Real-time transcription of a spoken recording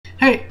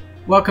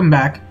Welcome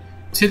back.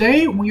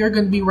 Today we are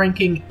going to be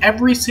ranking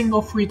every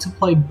single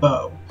free-to-play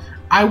bow.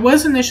 I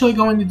was initially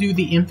going to do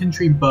the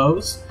infantry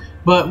bows,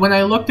 but when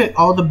I looked at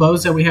all the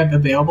bows that we have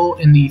available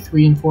in the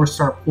 3 and 4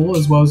 star pool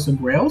as well as the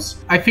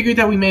grails, I figured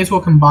that we may as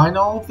well combine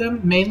all of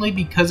them, mainly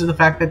because of the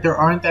fact that there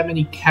aren't that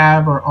many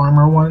cav or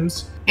armor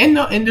ones. And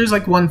there's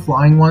like one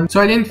flying one, so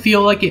I didn't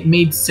feel like it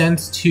made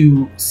sense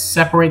to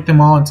separate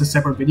them all into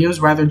separate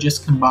videos, rather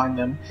just combine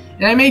them.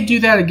 And I may do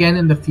that again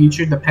in the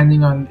future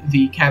depending on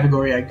the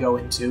category I go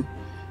into.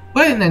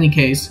 But in any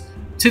case,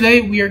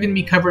 today we are going to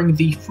be covering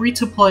the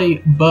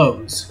free-to-play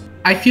bows.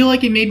 I feel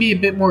like it may be a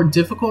bit more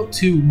difficult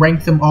to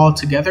rank them all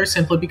together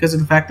simply because of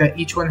the fact that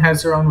each one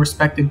has their own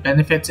respective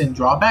benefits and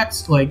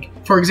drawbacks. Like,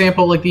 for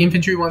example, like the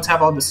infantry ones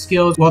have all the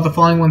skills while the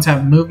flying ones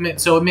have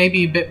movement, so it may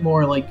be a bit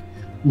more like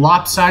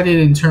lopsided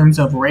in terms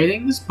of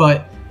ratings,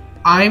 but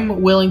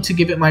I'm willing to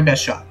give it my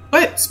best shot.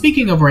 But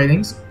speaking of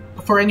ratings,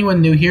 for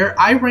anyone new here,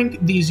 I rank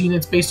these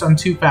units based on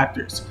two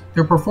factors: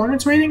 their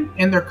performance rating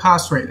and their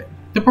cost rating.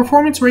 The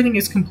performance rating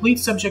is complete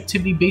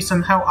subjectivity based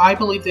on how I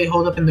believe they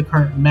hold up in the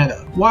current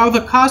meta, while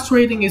the cost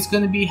rating is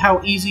going to be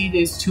how easy it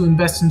is to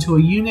invest into a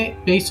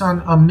unit based on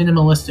a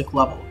minimalistic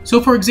level.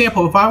 So for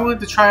example, if I wanted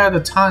to try out a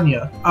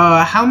Tanya,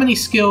 how many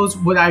skills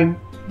would I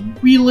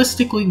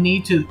realistically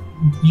need to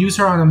use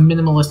her on a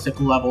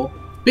minimalistic level?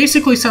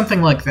 Basically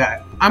something like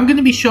that. I'm going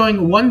to be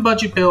showing one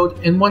budget build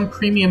and one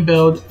premium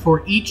build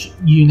for each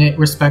unit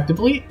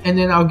respectively, and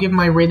then I'll give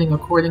my rating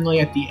accordingly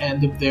at the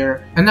end of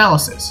their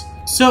analysis.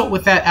 So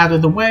with that out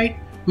of the way,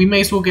 we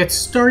may as well get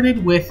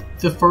started with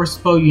the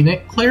first bow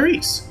unit,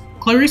 Clarice.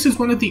 Clarice is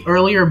one of the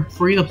earlier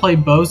free-to-play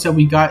bows that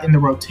we got in the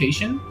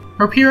rotation.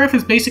 Her PRF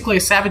is basically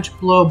a Savage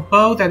Blow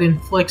bow that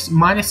inflicts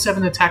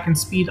 -7 attack and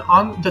speed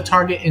on the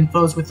target and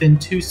foes within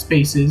 2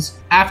 spaces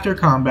after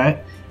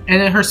combat,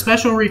 and then her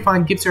special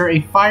refine gives her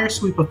a fire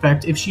sweep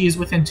effect if she is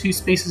within 2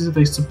 spaces of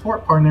a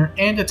support partner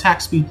and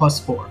attack speed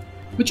 +4,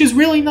 which is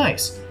really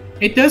nice.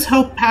 It does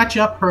help patch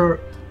up her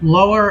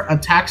lower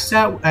attack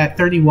stat at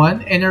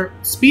 31, and her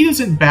speed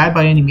isn't bad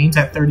by any means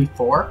at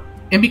 34.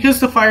 And because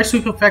the fire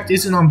sweep effect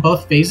isn't on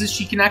both phases,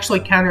 she can actually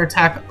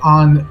counterattack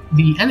on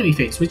the enemy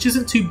phase, which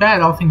isn't too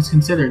bad all things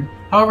considered.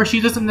 However,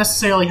 she doesn't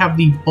necessarily have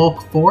the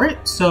bulk for it,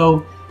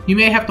 so you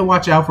may have to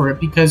watch out for it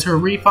because her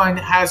refine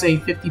has a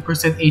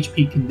 50%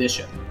 HP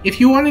condition. If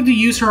you wanted to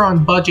use her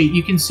on budget,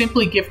 you can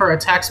simply give her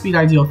attack speed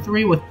ideal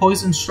 3 with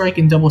poison strike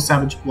and double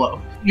savage blow.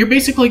 You're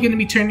basically going to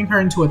be turning her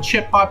into a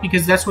chip bot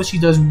because that's what she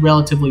does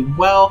relatively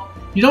well.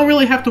 You don't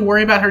really have to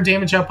worry about her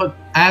damage output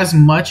as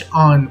much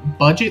on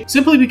budget,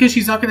 simply because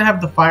she's not going to have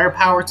the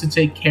firepower to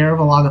take care of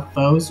a lot of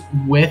foes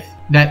with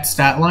that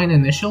stat line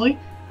initially.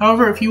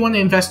 However, if you want to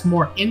invest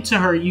more into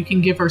her, you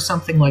can give her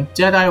something like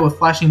Deadeye with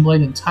Flashing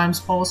Blade and Time's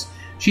Pulse.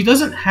 She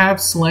doesn't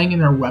have Slaying in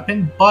her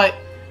weapon, but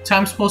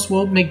Time's Pulse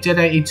will make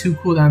Deadeye a 2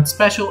 cooldown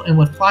special, and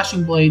with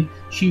Flashing Blade,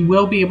 she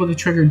will be able to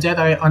trigger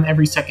Deadeye on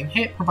every second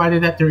hit,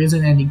 provided that there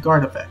isn't any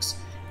guard effects.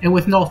 And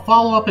with no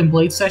follow-up and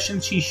blade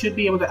sessions, she should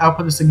be able to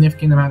output a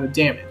significant amount of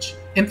damage.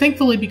 And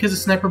thankfully, because of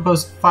Sniper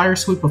Bow's fire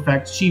sweep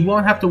effect, she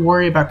won't have to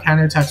worry about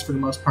counterattacks for the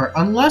most part,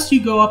 unless you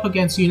go up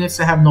against units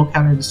that have no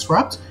counter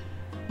disrupt,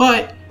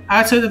 but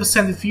outside of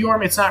Ascended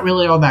Fjorm, it's not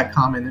really all that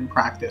common in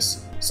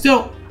practice.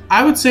 Still,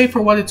 I would say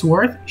for what it's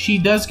worth, she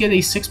does get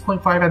a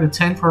 6.5 out of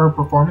 10 for her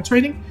performance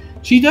rating.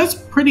 She does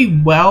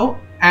pretty well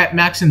at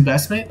max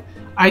investment.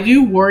 I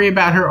do worry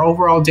about her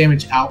overall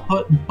damage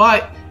output,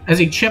 but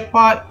as a chip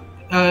bot,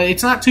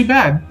 it's not too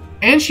bad.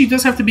 And she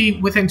does have to be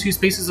within 2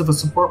 spaces of a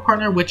support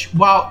partner, which,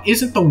 while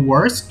isn't the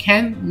worst,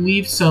 can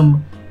leave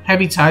some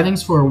heavy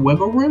tidings for a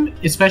wiggle room,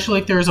 especially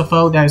if there is a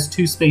foe that is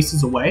 2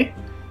 spaces away,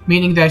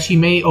 meaning that she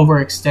may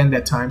overextend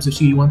at times if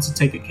she wants to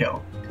take a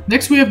kill.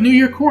 Next we have New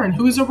Year Corrin,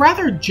 who is a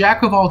rather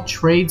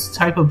jack-of-all-trades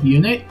type of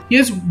unit. He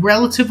has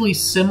relatively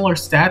similar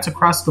stats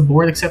across the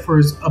board except for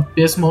his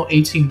abysmal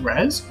 18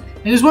 res,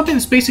 and his weapon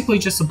is basically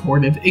just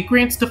supportive. It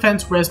grants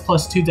defense res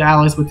 +2 to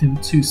allies within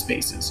 2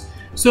 spaces.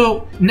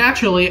 So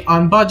naturally,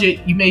 on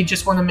budget, you may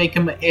just want to make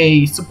him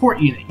a support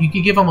unit. You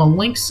could give him a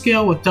Link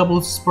skill with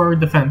double Spur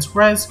Defense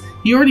Res.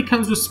 He already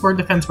comes with Spur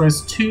Defense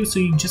Res 2, so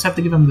you just have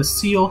to give him the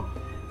Seal.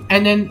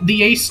 And then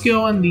the A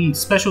skill and the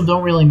special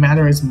don't really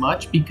matter as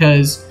much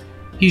because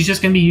he's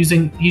just going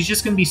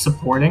to be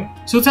supporting,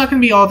 so it's not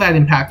going to be all that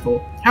impactful.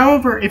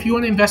 However, if you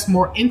want to invest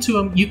more into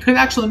him, you could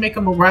actually make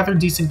him a rather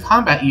decent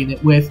combat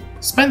unit with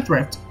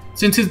Spendthrift,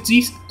 since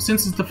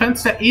his defense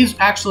stat is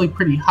actually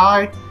pretty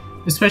high,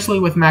 especially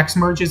with max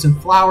merges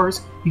and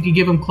flowers. You can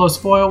give him close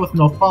foil with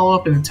no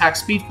follow-up and attack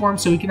speed for him,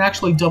 so he can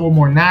actually double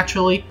more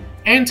naturally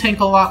and tank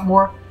a lot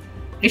more.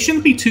 It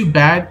shouldn't be too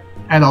bad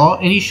at all,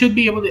 and he should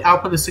be able to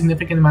output a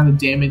significant amount of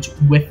damage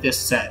with this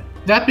set.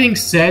 That being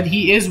said,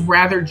 he is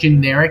rather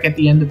generic at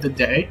the end of the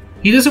day.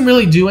 He doesn't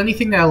really do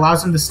anything that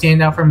allows him to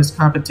stand out from his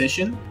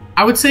competition.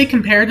 I would say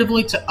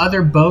comparatively to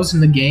other bows in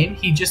the game,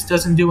 he just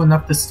doesn't do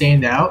enough to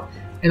stand out,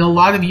 and a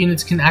lot of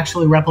units can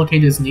actually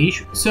replicate his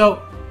niche.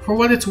 So, for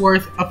what it's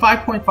worth, a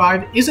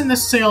 5.5 isn't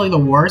necessarily the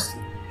worst,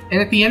 and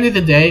at the end of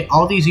the day,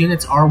 all these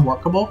units are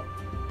workable,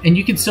 and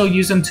you can still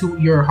use them to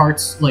your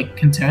heart's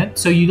content,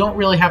 so you don't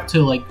really have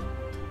to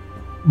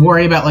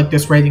worry about like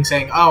this rating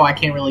saying, oh, I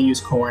can't really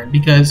use Corrin,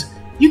 because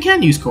you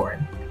can use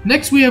Corrin.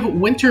 Next we have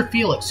Winter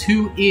Felix,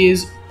 who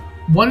is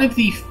one of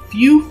the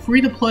few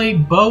free-to-play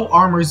bow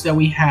armors that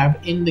we have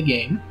in the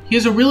game. He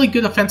has a really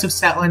good offensive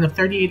stat line of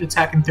 38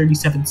 attack and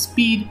 37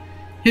 speed.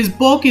 His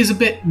bulk is a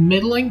bit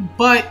middling,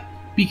 but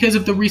because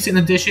of the recent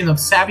addition of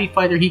Savvy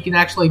Fighter, he can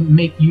actually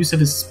make use of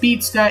his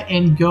speed stat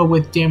and go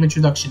with damage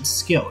reduction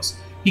skills.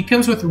 He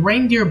comes with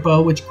Reindeer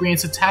Bow, which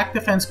grants attack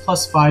defense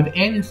 +5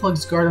 and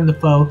inflicts guard on the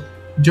foe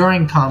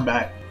during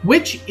combat,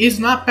 which is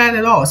not bad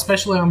at all,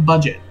 especially on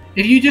budget.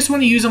 If you just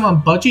want to use him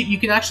on budget, you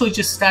can actually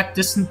just stack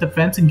distant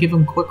defense and give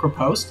him quick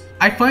riposte.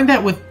 I find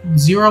that with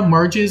 0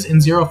 merges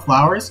and 0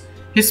 flowers,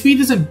 his speed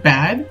isn't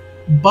bad,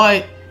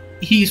 but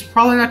he's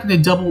probably not going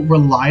to double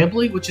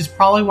reliably, which is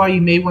probably why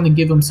you may want to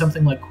give him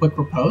something like quick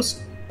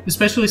riposte,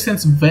 especially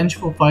since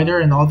Vengeful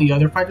Fighter and all the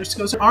other fighter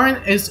skills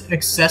aren't as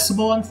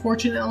accessible,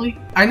 unfortunately.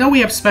 I know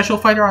we have Special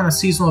Fighter on a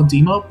seasonal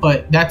demote,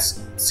 but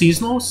that's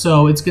seasonal,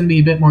 so it's going to be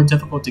a bit more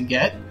difficult to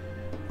get.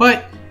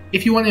 But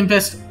if you want to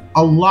invest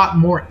a lot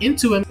more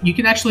into him, you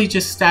can actually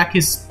just stack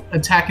his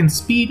attack and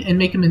speed and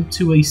make him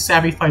into a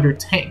Savvy Fighter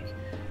tank.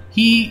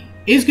 He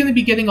is going to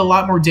be getting a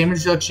lot more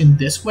damage reduction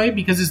this way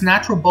because his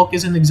natural bulk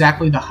isn't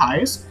exactly the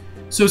highest,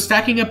 so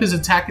stacking up his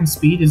attack and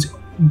speed is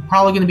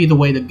probably going to be the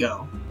way to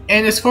go.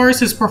 And as far as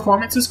his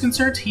performance is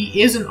concerned,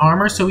 he is an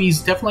armor, so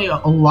he's definitely a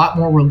lot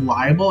more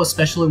reliable,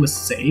 especially with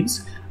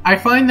saves. I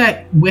find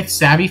that with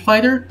Savvy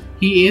Fighter,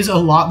 he is a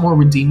lot more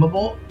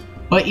redeemable,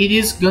 but it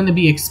is going to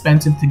be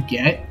expensive to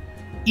get.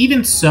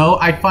 Even so,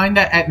 I find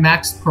that at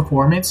max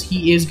performance,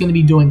 he is going to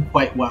be doing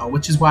quite well,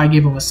 which is why I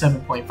gave him a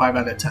 7.5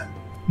 out of 10.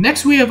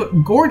 Next we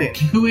have Gordon,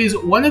 who is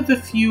one of the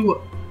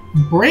few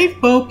Brave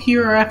Bow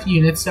PRF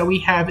units that we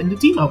have in the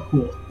demo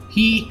pool.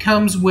 He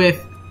comes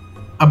with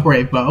a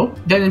Brave Bow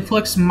that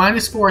inflicts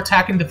 -4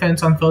 attack and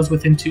defense on foes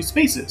within 2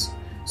 spaces.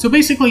 So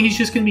basically he's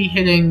just going to be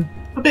hitting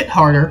a bit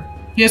harder.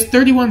 He has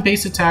 31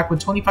 base attack with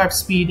 25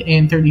 speed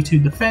and 32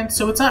 defense,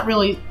 so it's not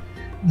really...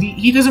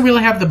 he doesn't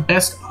really have the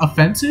best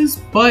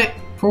offenses, but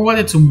for what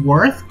it's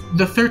worth,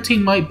 the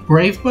 13 Might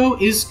Brave Bow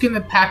is going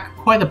to pack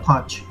quite a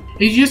punch.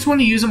 If you just want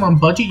to use him on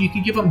budget, you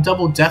can give him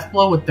double Death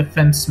Blow with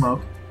Defense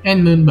Smoke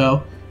and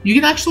Moonbow. You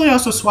can actually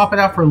also swap it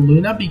out for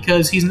Luna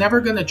because he's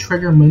never going to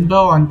trigger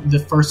Moonbow on the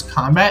first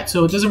combat,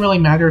 so it doesn't really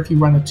matter if you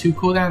run a 2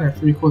 cooldown or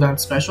 3 cooldown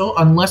special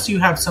unless you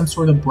have some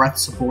sort of breath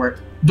support.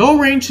 Dual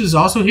Range is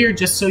also here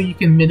just so you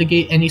can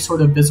mitigate any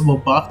sort of visible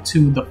buff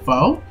to the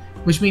foe,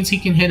 which means he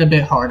can hit a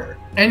bit harder.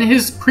 And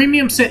his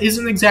premium set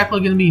isn't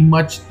exactly going to be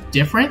much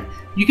different.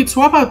 You could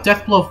swap out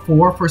Death Blow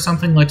 4 for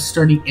something like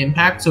Sturdy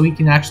Impact so he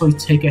can actually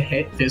take a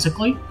hit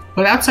physically.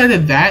 But outside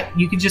of that,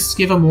 you could just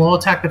give him low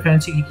attack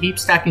defense, you can keep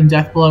stacking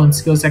Death Blow and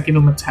skills that give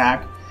him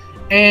attack,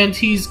 and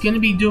he's going to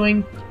be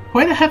doing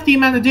quite a hefty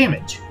amount of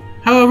damage.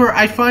 However,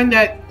 I find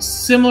that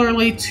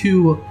similarly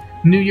to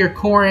New Year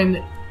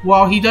Corrin,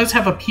 while he does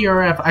have a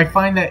PRF, I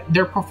find that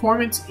their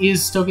performance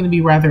is still going to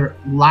be rather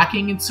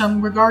lacking in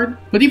some regard.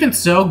 But even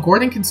so,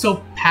 Gordon can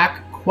still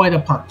pack quite a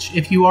punch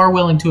if you are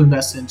willing to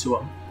invest into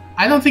him.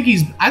 I don't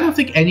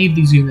think any of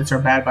these units are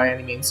bad by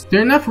any means.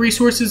 There are enough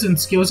resources and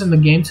skills in the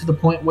game to the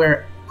point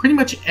where pretty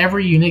much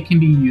every unit can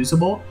be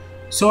usable.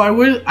 So I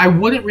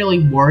wouldn't really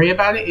worry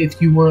about it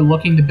if you were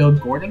looking to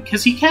build Gordon,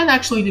 because he can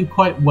actually do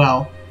quite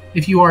well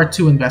if you are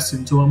to invest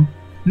into him.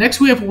 Next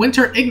we have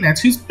Winter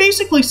Ignatz, who's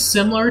basically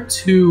similar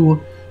to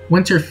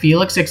Winter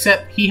Felix,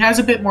 except he has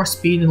a bit more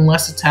speed and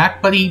less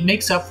attack, but he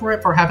makes up for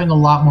it for having a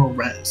lot more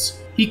res.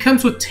 He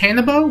comes with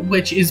Tannabo,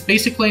 which is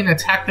basically an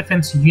attack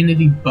defense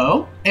unity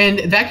bow, and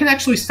that can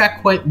actually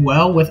stack quite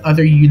well with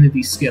other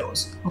unity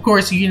skills. Of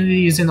course,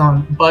 unity isn't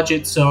on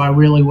budget, so I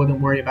really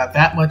wouldn't worry about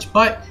that much,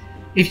 but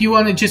if you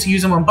want to just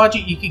use him on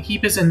budget, you can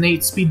keep his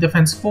innate speed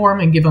defense form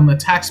and give him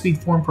attack speed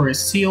form for his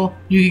seal.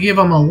 You can give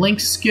him a link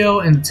skill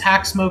and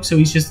attack smoke, so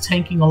he's just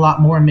tanking a lot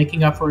more and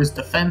making up for his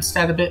defense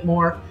stat a bit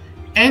more,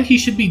 and he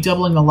should be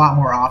doubling a lot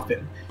more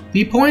often.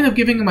 The point of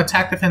giving him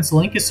attack defense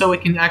link is so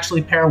it can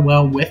actually pair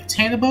well with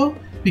Tannabo,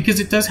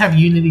 because it does have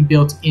unity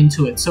built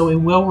into it, so it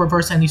will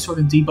reverse any sort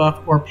of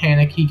debuff or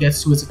panic he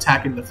gets to his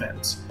attack and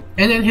defense.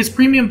 And then his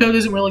premium build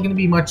isn't really going to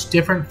be much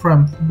different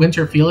from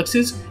Winter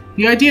Felix's.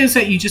 The idea is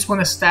that you just want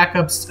to stack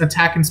up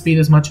attack and speed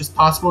as much as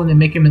possible and then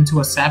make him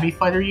into a Savvy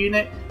Fighter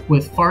unit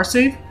with Far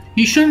Save.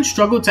 He shouldn't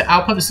struggle to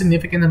output a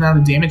significant amount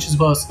of damage as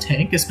well as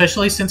tank,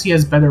 especially since he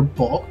has better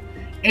bulk.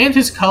 And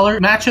his color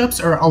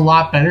matchups are a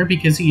lot better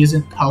because he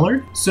isn't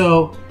colored,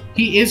 so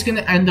he is going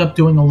to end up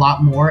doing a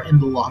lot more in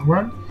the long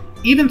run.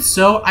 Even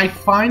so, I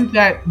find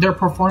that their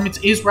performance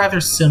is rather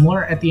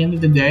similar at the end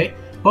of the day.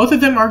 Both of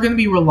them are going to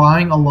be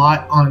relying a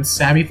lot on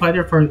Savvy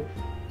Fighter for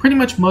pretty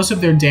much most of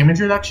their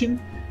damage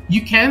reduction.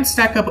 You can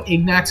stack up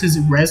Ignatz's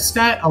res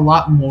stat a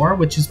lot more,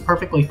 which is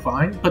perfectly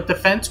fine, but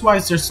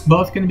defense-wise, they're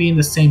both going to be in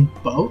the same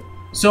boat.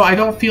 So I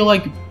don't feel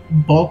like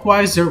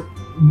bulk-wise they're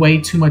way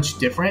too much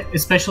different,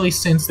 especially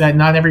since that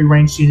not every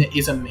ranged unit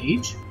is a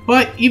mage.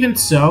 But even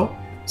so,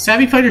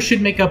 Savvy Fighter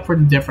should make up for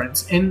the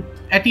difference, and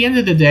at the end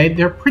of the day,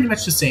 they're pretty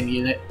much the same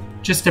unit,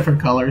 just different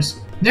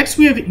colors. Next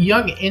we have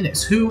Young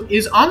Innis, who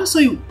is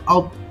honestly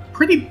a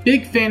pretty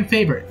big fan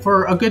favorite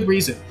for a good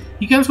reason.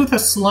 He comes with a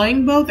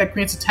slaying bow that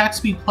grants attack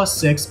speed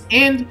 +6,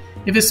 and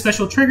if his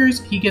special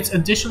triggers, he gets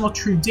additional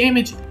true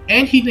damage,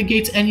 and he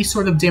negates any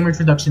sort of damage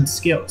reduction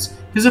skills.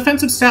 His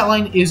offensive stat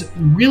line is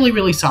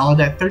really solid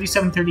at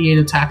 37-38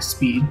 attack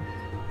speed,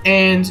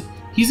 and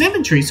he's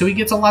infantry, so he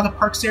gets a lot of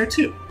perks there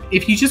too.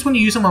 If you just want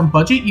to use him on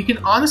budget, you can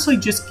honestly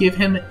just give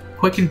him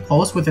Quick and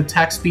Pulse with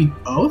attack speed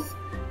Oath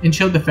and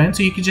Chill Defense,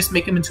 so you could just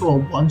make him into a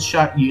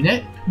one-shot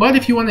unit. But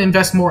if you want to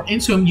invest more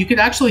into him, you could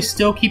actually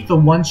still keep the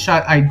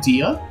one-shot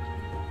idea,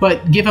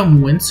 but give him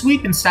Wind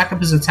Sweep and stack up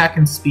his attack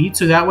and speed,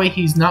 so that way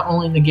he's not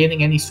only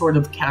negating any sort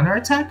of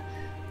counterattack,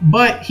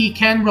 but he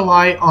can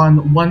rely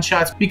on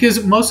one-shots,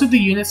 because most of the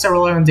units that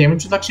rely on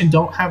damage reduction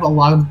don't have a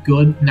lot of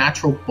good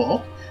natural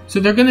bulk,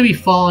 so they're going to be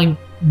falling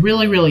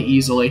really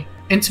easily.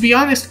 And to be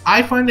honest,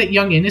 I find that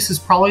Young Innis is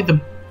probably the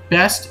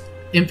best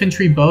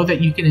infantry bow that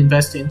you can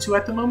invest into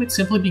at the moment,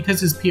 simply because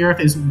his PRF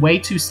is way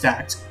too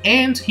stacked,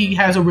 and he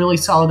has a really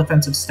solid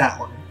offensive stat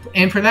line.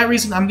 And for that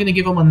reason, I'm going to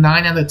give him a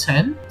 9 out of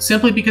 10,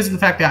 simply because of the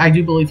fact that I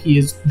do believe he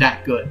is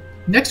that good.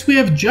 Next, we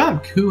have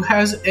Junk, who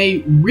has a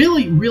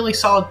really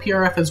solid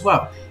PRF as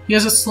well. He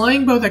has a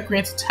slaying bow that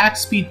grants attack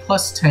speed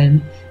 +10,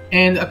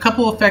 and a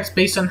couple effects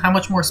based on how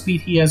much more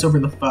speed he has over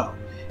the foe.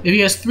 If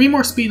he has 3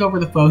 more speed over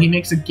the foe, he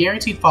makes a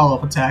guaranteed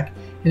follow-up attack,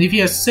 and if he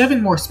has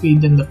 7 more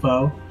speed than the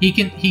foe, he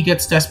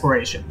gets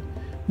Desperation,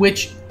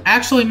 which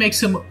actually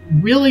makes him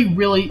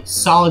really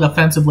solid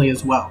offensively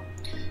as well.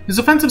 His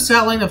offensive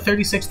stat line of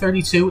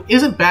 36-32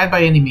 isn't bad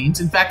by any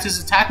means. In fact,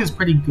 his attack is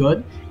pretty good,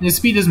 and his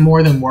speed is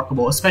more than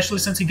workable, especially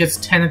since he gets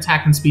 10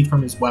 attack and speed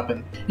from his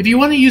weapon. If you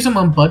want to use him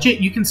on budget,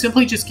 you can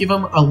simply just give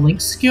him a link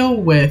skill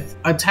with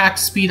attack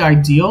speed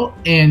ideal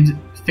and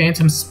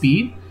phantom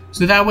speed,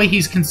 so that way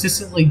he's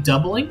consistently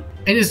doubling.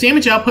 And his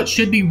damage output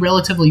should be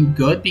relatively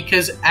good,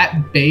 because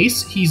at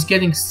base, he's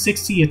getting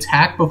 60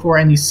 attack before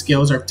any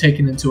skills are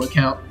taken into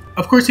account.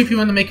 Of course, if you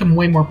want to make him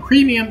way more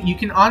premium, you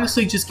can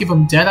honestly just give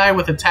him Deadeye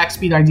with attack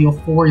speed ideal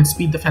 4 and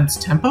speed defense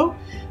tempo.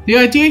 The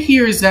idea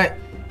here is that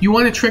you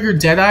want to trigger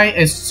Deadeye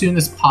as soon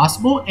as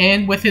possible,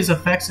 and with his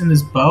effects in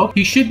his bow,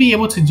 he should be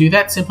able to do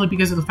that simply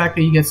because of the fact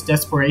that he gets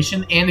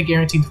Desperation and a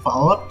guaranteed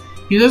follow-up.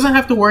 He doesn't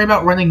have to worry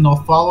about running no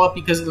follow-up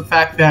because of the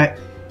fact that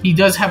he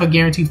does have a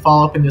guaranteed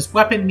follow-up in this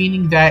weapon,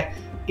 meaning that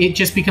it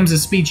just becomes a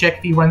speed check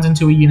if he runs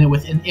into a unit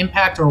with an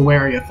impact or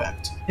wary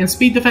effect. And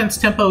speed defense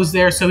tempo is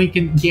there so he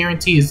can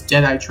guarantee his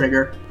Deadeye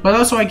trigger. But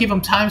also I give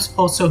him Times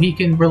Pulse so he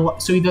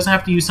doesn't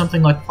have to use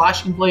something like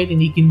Flashing Blade,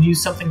 and he can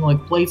use something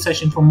like Blade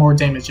Session for more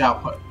damage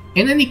output.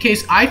 In any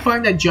case, I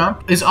find that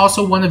Jump is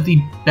also one of the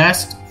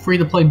best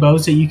free-to-play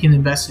bows that you can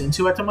invest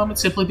into at the moment,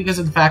 simply because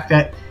of the fact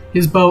that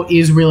his bow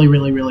is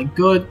really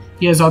good.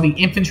 He has all the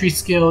infantry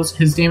skills,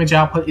 his damage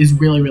output is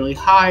really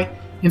high,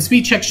 and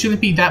speed checks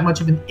shouldn't be that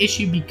much of an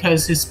issue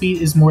because his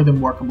speed is more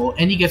than workable,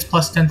 and he gets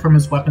 +10 from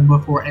his weapon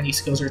before any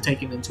skills are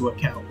taken into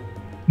account.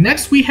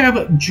 Next we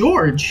have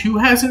George, who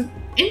has an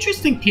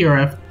interesting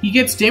PRF. He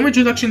gets damage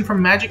reduction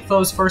from magic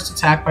foes' first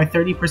attack by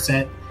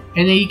 30%,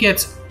 and he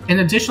gets an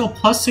additional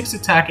 +6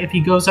 attack if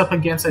he goes up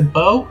against a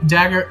bow,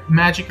 dagger,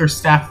 magic, or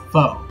staff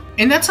foe.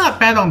 And that's not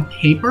bad on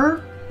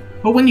paper,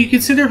 but when you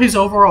consider his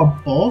overall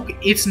bulk,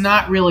 it's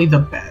not really the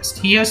best.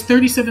 He has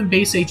 37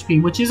 base HP,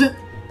 which isn't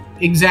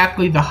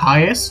exactly the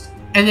highest,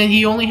 and then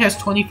he only has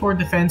 24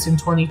 defense and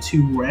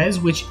 22 res,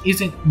 which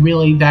isn't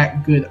really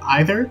that good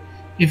either,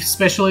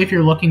 especially if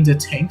you're looking to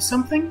tank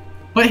something.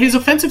 But his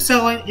offensive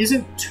stat line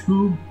isn't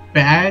too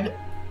bad.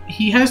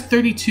 He has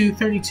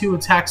 32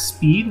 attack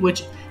speed,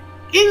 which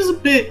is a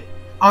bit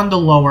on the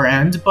lower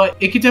end, but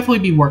it could definitely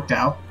be worked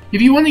out.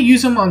 If you want to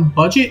use him on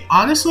budget,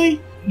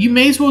 honestly, you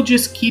may as well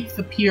just keep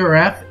the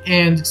PRF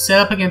and set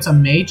up against a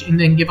mage and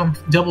then give him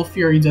double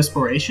Fury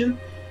Desperation.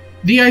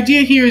 The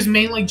idea here is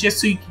mainly just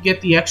so you can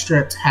get the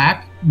extra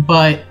attack,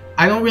 but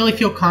I don't really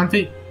feel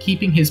confident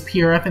keeping his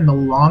PRF in the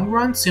long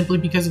run, simply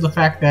because of the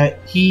fact that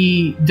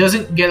he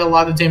doesn't get a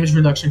lot of damage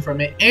reduction from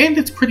it, and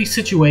it's pretty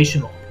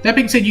situational. That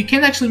being said, you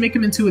can actually make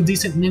him into a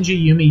decent Ninja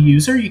Yumi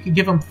user. You could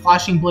give him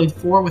Flashing Blade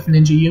 4 with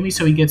Ninja Yumi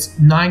so he gets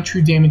 9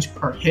 true damage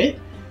per hit.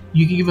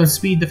 You can give him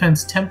Speed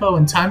Defense Tempo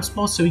and Times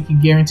Pulse so he can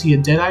guarantee a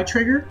Deadeye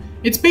trigger.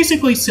 It's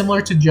basically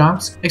similar to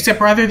Jumps, except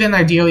rather than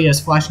Ideal, he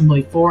has Flashing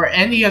Blade 4,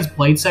 and he has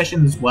Blade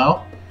Session as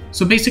well.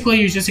 So basically,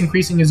 you're just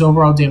increasing his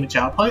overall damage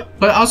output.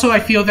 But also,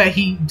 I feel that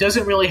he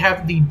doesn't really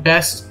have the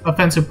best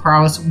offensive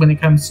prowess when it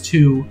comes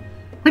to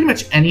pretty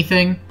much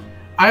anything.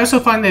 I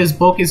also find that his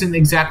bulk isn't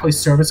exactly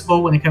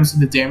serviceable when it comes to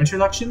the damage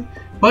reduction,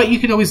 but you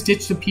could always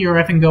ditch the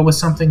PRF and go with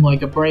something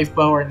like a Brave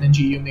Bow or a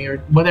Ninja Yumi or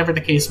whatever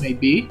the case may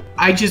be.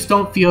 I just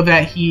don't feel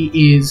that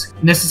he is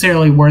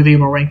necessarily worthy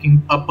of a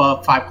ranking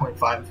above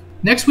 5.5.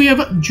 Next we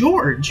have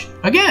George.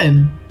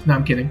 Again, no,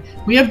 I'm kidding.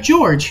 We have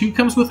George, who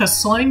comes with a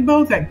Slaying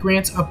Bow that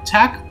grants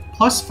attack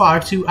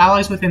 +5 to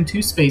allies within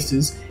 2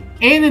 spaces,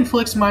 and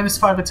inflicts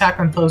 -5 attack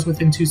on foes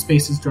within 2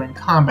 spaces during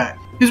combat.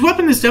 His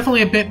weapon is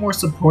definitely a bit more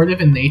supportive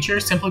in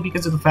nature, simply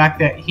because of the fact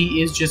that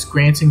he is just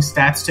granting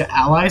stats to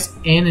allies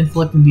and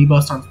inflicting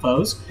debuffs on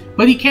foes,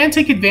 but he can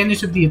take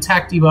advantage of the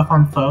attack debuff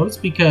on foes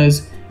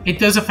because it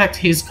does affect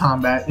his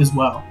combat as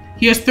well.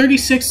 He has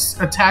 36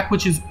 attack,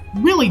 which is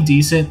really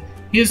decent.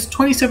 He has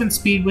 27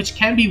 speed, which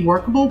can be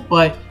workable,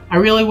 but I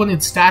really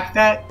wouldn't stack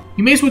that.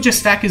 You may as well just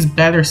stack his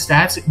better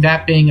stats,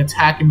 that being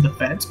attack and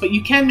defense, but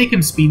you can make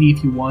him speedy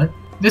if you want.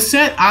 The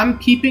set I'm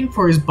keeping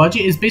for his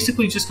budget is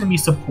basically just going to be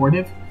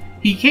supportive.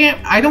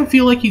 I don't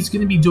feel like he's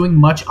going to be doing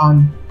much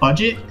on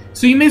budget,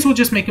 so you may as well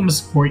just make him a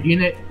support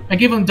unit. I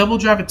give him double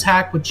drive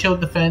attack with chill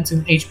defense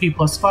and HP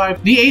plus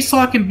 5. The A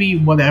slot can be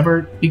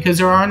whatever, because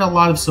there aren't a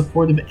lot of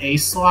supportive A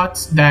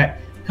slots that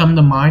come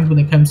to mind when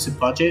it comes to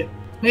budget.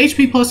 The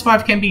HP plus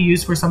 5 can be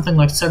used for something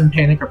like sudden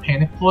panic or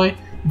panic ploy,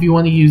 if you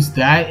want to use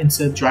that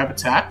instead of drive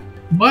attack.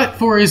 But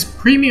for his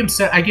premium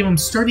set, I give him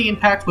sturdy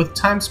impact with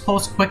times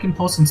pulse, quick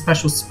impulse, and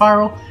special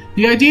spiral.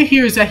 The idea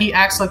here is that he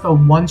acts like a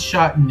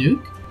one-shot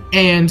nuke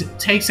and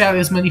takes out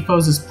as many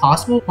foes as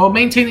possible while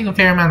maintaining a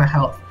fair amount of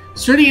health.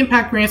 Sturdy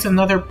impact grants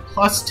another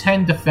plus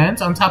 10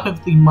 defense on top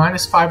of the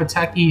minus 5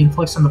 attack he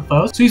inflicts on the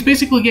foes, so he's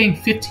basically getting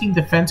 15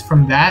 defense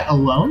from that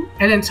alone.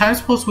 And then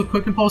times pulse with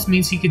quick impulse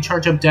means he can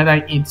charge up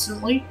Deadeye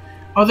instantly,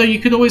 although you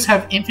could always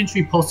have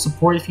infantry pulse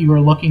support if you were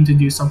looking to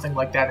do something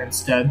like that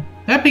instead.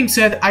 That being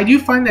said, I do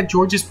find that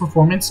George's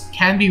performance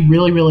can be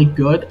really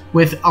good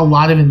with a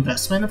lot of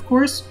investment, of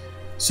course.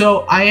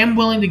 So I am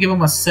willing to give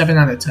him a 7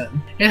 out of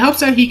 10. It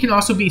helps that he can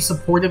also be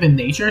supportive in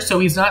nature, so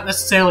he's not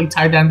necessarily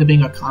tied down to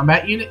being a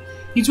combat unit.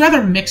 He's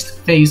rather mixed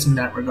phase in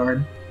that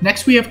regard.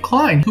 Next we have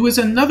Klein, who is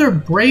another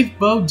Brave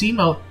Bow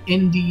demote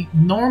in the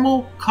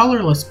normal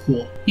colorless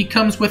pool. He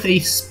comes with a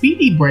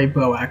speedy Brave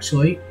Bow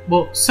actually,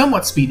 well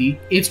somewhat speedy.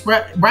 It's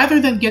rather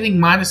than getting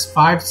minus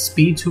 5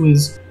 speed to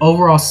his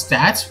overall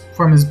stats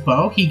from his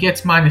bow, he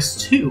gets minus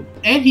 2,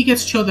 and he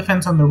gets chill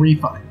defense on the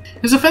refine.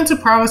 His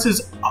offensive prowess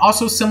is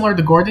also similar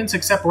to Gordon's,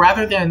 except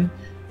rather than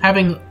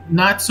having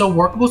not so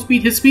workable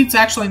speed, his speed's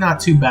actually not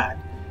too bad.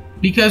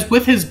 Because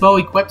with his bow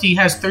equipped, he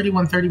has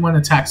 31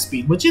 attack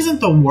speed, which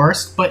isn't the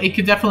worst, but it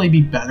could definitely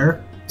be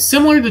better.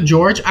 Similar to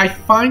George, I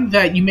find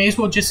that you may as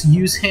well just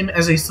use him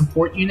as a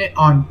support unit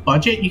on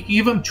budget. You can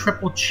give him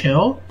triple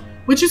chill,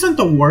 which isn't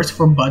the worst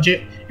for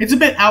budget. It's a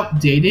bit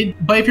outdated,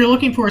 but if you're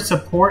looking for a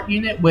support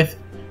unit with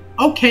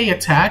okay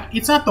attack,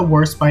 it's not the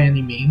worst by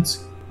any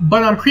means.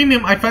 But on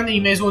premium, I find that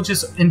you may as well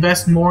just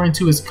invest more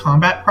into his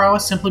combat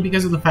prowess simply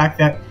because of the fact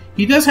that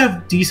he does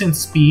have decent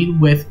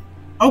speed with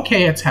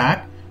okay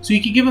attack. So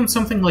you could give him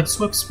something like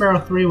Swift Sparrow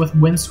 3 with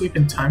Wind Sweep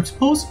and Times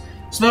Pulse,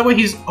 so that way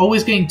he's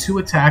always getting 2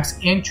 attacks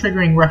and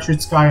triggering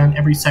Ruptured Sky on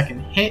every second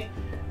hit,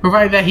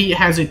 provided that he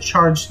has it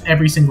charged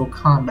every single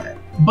combat.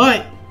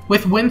 But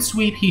with Wind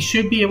Sweep, he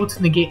should be able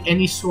to negate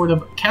any sort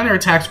of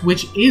counterattacks,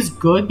 which is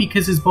good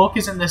because his bulk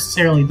isn't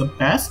necessarily the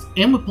best,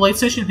 and with Blade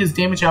Session, his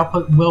damage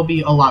output will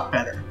be a lot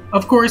better.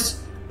 Of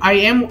course, I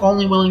am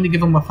only willing to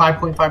give him a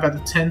 5.5 out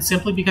of 10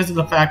 simply because of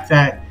the fact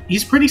that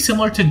he's pretty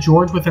similar to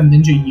George with a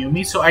Ninja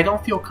Yumi, so I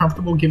don't feel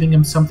comfortable giving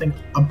him something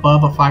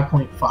above a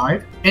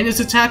 5.5. And his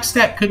attack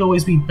stat could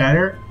always be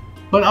better,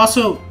 but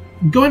also,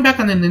 going back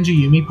on the Ninja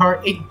Yumi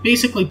part, it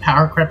basically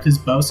power crept his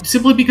bow,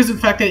 simply because of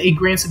the fact that it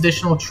grants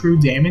additional true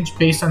damage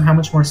based on how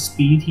much more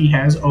speed he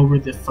has over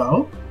the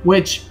foe,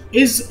 which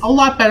is a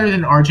lot better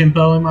than Argent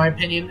Bow in my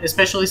opinion,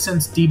 especially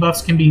since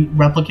debuffs can be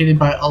replicated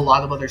by a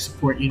lot of other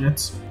support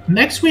units.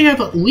 Next we have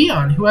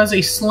Leon, who has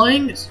a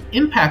Slaying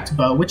Impact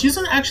Bow, which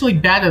isn't actually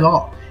bad at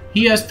all.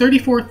 He has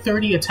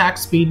 34-30 attack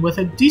speed with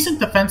a decent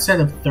defense set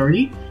of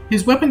 30.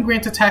 His weapon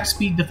grants attack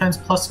speed defense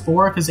plus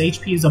 4 if his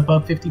HP is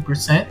above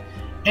 50%.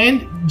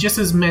 And just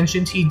as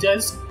mentioned, he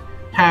does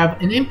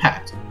have an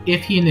impact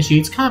if he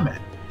initiates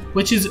combat,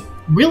 which is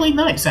really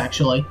nice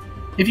actually.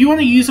 If you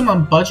want to use him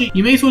on budget,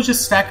 you may as well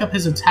just stack up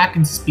his attack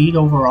and speed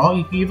overall.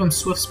 You can give him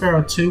Swift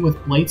Sparrow 2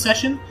 with Blade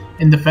Session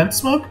and Defense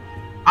Smoke.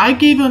 I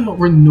gave him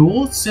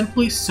Renewal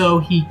simply so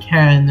he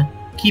can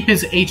keep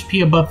his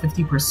HP above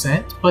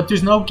 50%, but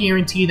there's no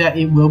guarantee that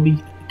it will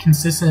be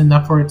consistent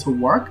enough for it to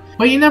work,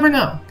 but you never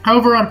know.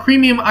 However, on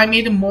premium, I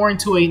made him more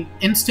into an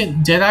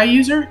instant Deadeye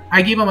user.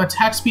 I gave him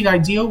attack speed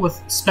ideal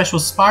with special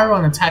spiral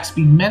and attack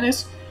speed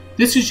menace.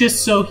 This is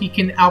just so he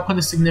can output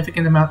a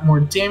significant amount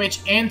more damage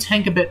and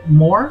tank a bit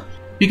more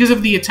because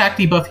of the attack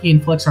debuff he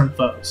inflicts on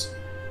foes.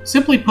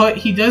 Simply put,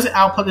 he does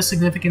output a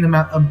significant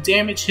amount of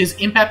damage. His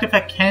impact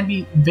effect can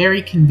be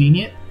very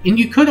convenient, and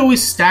you could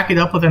always stack it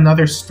up with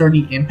another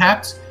sturdy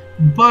impact,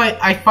 but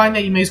I find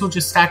that you may as well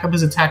just stack up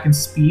his attack and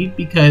speed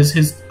because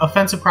his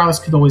offensive prowess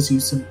could always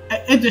use some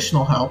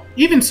additional help.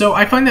 Even so,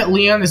 I find that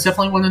Leon is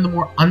definitely one of the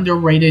more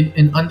underrated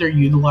and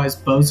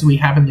underutilized bows we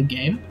have in the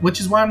game,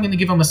 which is why I'm going to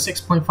give him a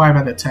 6.5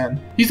 out of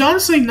 10. He's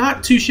honestly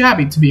not too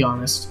shabby, to be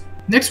honest.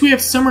 Next we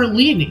have Summer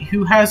Leonie,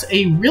 who has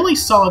a really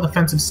solid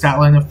offensive stat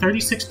line of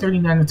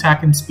 36-39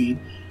 attack and speed.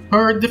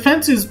 Her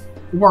defense is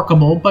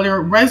workable, but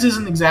her res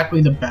isn't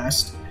exactly the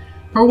best.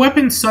 Her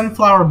weapon,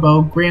 Sunflower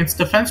Bow, grants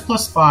defense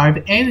plus 5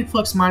 and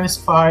inflicts minus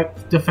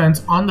 5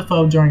 defense on the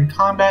foe during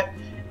combat,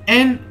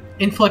 and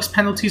inflicts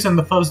penalties on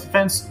the foe's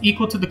defense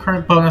equal to the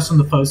current bonus on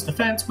the foe's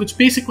defense, which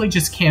basically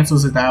just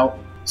cancels it out.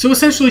 So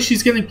essentially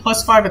she's getting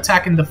plus 5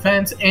 attack and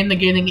defense and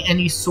negating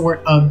any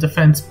sort of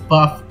defense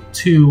buff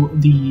to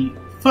the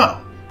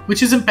foe,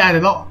 which isn't bad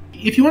at all.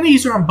 if you want to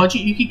use her on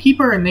budget, you can keep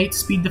her innate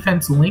speed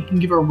defense link and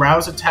give her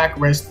rouse attack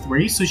res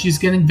 3, so she's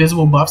getting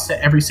visible buffs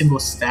to every single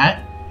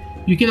stat.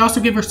 You can also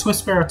give her Swift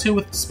Sparrow 2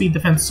 with speed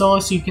defense solo,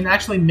 so you can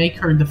actually make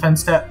her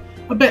defense stat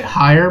a bit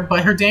higher,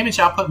 but her damage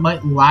output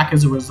might lack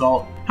as a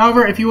result.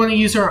 However, if you want to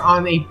use her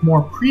on a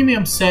more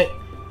premium set,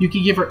 you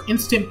can give her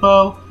instant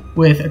bow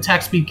with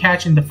attack speed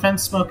catch and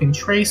defense smoke and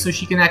trace, so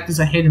she can act as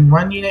a hit and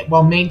run unit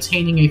while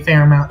maintaining a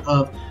fair amount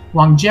of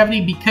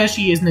longevity because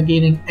she is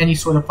negating any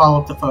sort of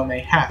follow-up the foe may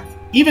have.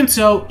 Even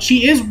so,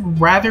 she is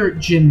rather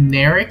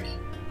generic,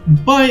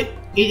 but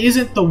it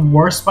isn't the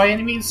worst by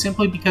any means,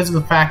 simply because of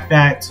the fact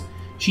that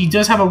she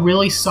does have a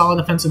really solid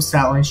offensive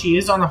stat line, she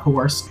is on a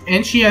horse,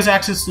 and she has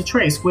access to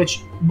trace, which,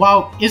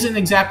 while isn't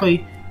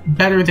exactly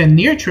better than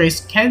near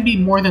trace, can be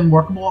more than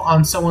workable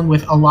on someone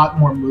with a lot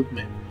more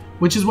movement,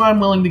 which is why I'm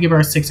willing to give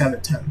her a 6 out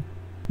of 10.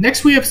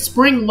 Next we have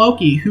Spring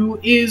Loki, who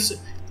is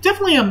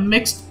definitely a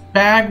mixed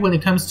bag when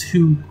it comes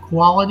to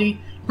quality.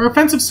 Her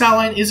offensive stat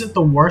line isn't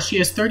the worst. She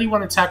has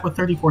 31 attack with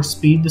 34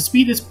 speed. The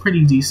speed is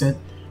pretty decent.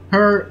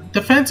 Her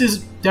defense is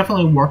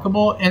definitely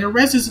workable, and her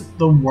res isn't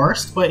the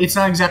worst, but it's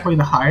not exactly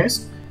the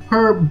highest.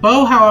 Her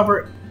bow,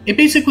 however, it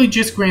basically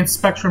just grants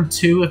Spectrum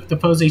 2 if the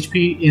foe's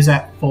HP is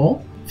at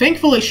full.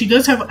 Thankfully, she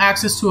does have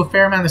access to a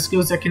fair amount of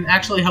skills that can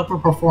actually help her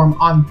perform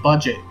on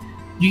budget.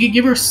 You can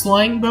give her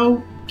Slaying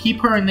Bow,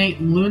 keep her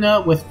innate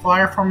Luna with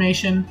Flyer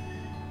Formation,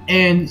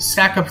 and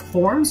stack up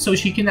Thorns so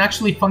she can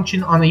actually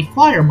function on a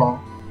Flyer Ball.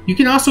 You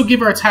can also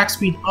give her Attack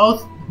Speed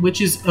Oath,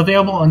 which is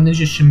available on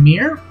Ninja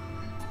Shamir,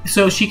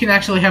 so she can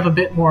actually have a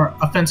bit more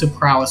offensive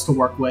prowess to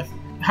work with.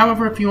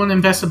 However, if you want to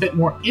invest a bit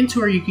more into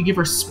her, you could give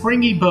her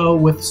Springy Bow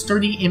with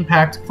Sturdy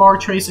Impact, Far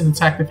Trace, and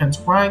Attack Defense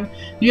Rhyme.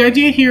 The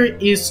idea here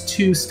is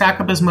to stack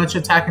up as much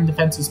attack and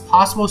defense as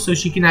possible so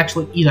she can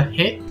actually eat a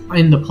hit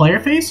in the player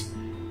phase,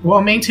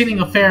 while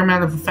maintaining a fair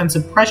amount of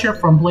offensive pressure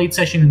from Blade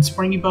Session and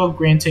Springy Bow,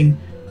 granting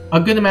a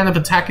good amount of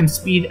attack and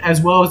speed,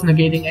 as well as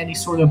negating any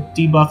sort of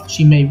debuff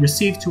she may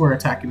receive to her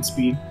attack and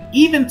speed.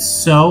 Even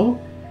so,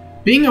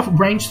 being a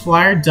ranged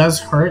flyer does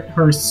hurt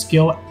her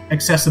skill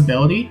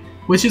accessibility,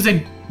 which is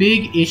a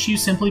big issue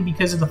simply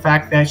because of the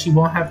fact that she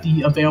won't have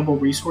the available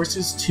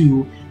resources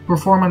to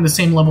perform on the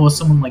same level as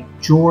someone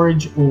like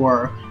George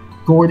or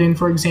Gordon,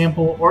 for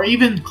example, or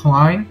even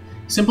Klein,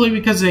 simply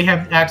because they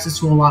have access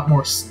to a lot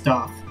more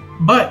stuff.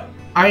 But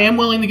I am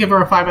willing to give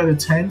her a 5 out of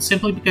 10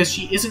 simply because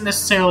she isn't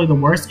necessarily the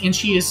worst and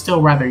she is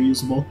still rather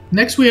usable.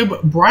 Next we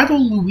have Bridal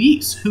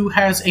Louise, who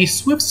has a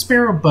Swift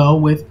Sparrow Bow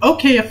with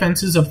okay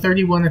offenses of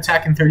 31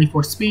 attack and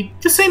 34 speed,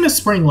 the same as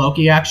Spring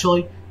Loki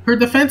actually. Her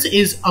defense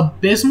is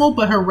abysmal,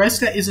 but her res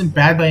stat isn't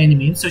bad by any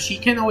means, so she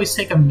can always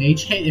take a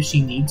mage hit if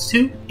she needs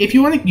to. If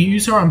you want to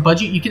use her on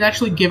budget, you can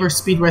actually give her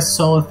Speed Res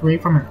Solo 3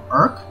 from an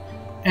Urk,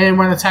 and then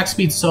run Attack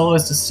Speed Solo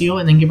as the seal,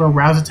 and then give her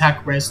Rouse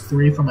Attack Res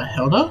 3 from a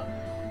Hilda.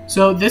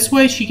 So this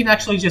way she can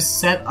actually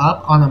just set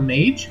up on a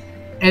mage,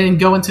 and then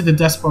go into the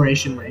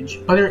Desperation range,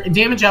 but her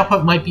damage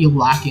output might be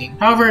lacking.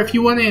 However, if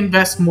you want to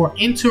invest more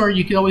into her,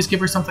 you can always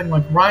give her something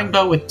like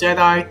Rainbow with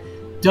Deadeye,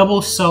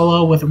 double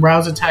solo with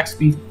Rouse Attack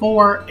Speed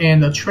 4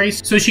 and a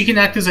Trace, so she can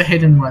act as a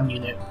hit and run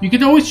unit. You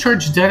could always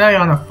charge Deadeye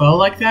on a foe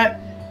like that,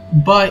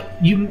 but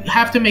you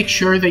have to make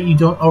sure that you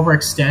don't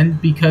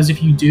overextend, because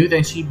if you do,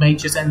 then she may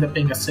just end up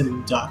being a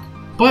sitting duck.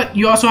 But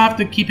you also have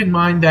to keep in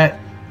mind that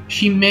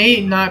she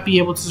may not be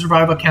able to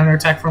survive a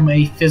counterattack from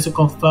a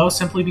physical foe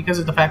simply because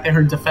of the fact that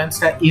her defense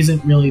stat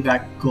isn't really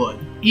that good.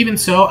 Even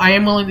so, I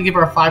am willing to give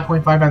her a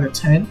 5.5 out of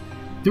 10.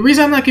 The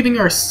reason I'm not giving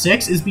her a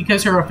 6 is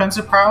because her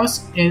offensive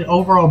prowess and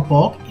overall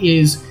bulk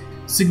is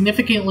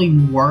significantly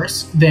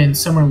worse than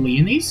Summer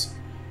Leonie's.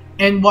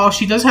 And while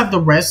she does have the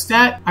res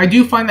stat, I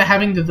do find that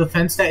having the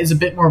defense stat is a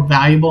bit more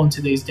valuable in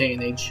today's day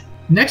and age.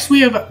 Next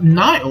we have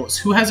Niles,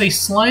 who has a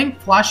Slang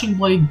Flashing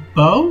Blade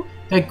Bow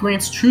that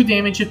grants true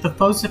damage if the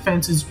foe's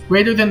defense is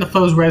greater than the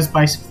foe's res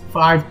by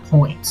 5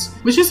 points.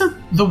 Which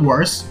isn't the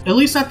worst, at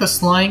least not the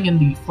Slang and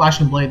the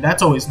Flashing Blade,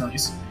 that's always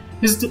nice.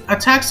 His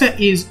attack set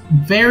is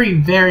very,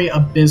 very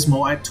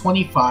abysmal at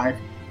 25.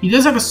 He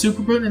does have a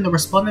Super Boot and the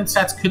Resplendent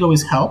stats could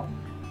always help,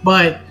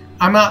 but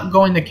I'm not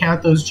going to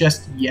count those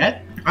just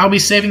yet. I'll be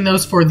saving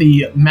those for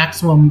the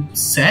maximum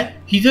set.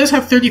 He does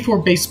have 34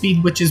 base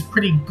speed, which is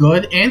pretty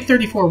good, and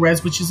 34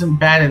 res, which isn't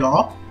bad at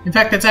all. In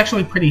fact, that's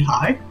actually pretty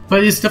high,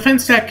 but his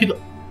defense stat could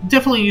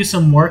definitely use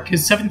some work.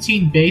 His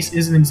 17 base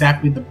isn't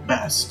exactly the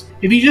best.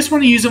 If you just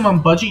want to use him on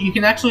budget, you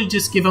can actually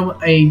just give him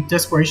a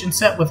Desperation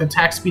set with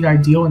Attack Speed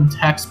Ideal and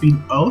Attack Speed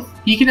Oath.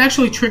 He can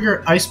actually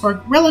trigger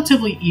Iceberg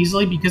relatively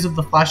easily because of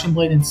the Flashing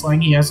Blade and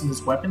Slang he has in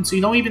his weapon, so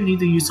you don't even need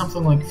to use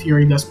something like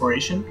Fury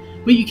Desperation,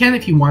 but you can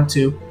if you want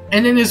to.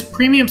 And then his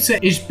premium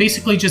set is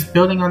basically just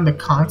building on the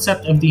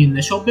concept of the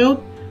initial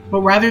build,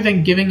 but rather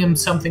than giving him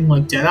something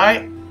like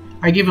Deadeye,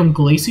 I give him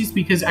Glacies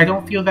because I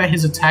don't feel that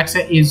his attack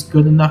set is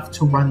good enough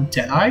to run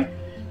Deadeye.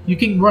 You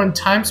can run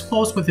Times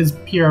Pulse with his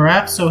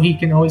PRF so he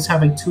can always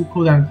have a 2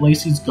 cooldown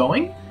Glacies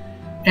going.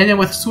 And then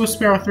with Swift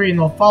Sparrow 3 and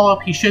no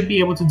follow-up, he should be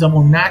able to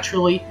double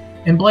naturally,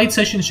 and Blade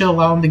Session should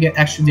allow him to get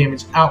extra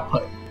damage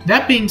output.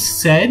 That being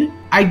said,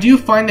 I do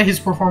find that his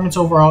performance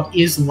overall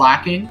is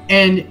lacking,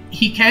 and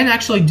he can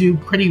actually do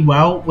pretty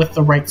well with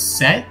the right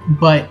set,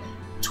 but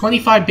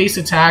 25 base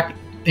attack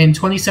and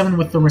 27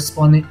 with the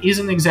Resplendent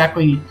isn't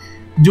exactly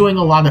doing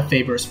a lot of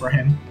favors for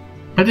him.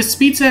 But his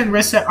speed set and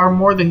rest set are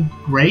more than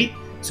great,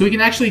 so he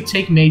can actually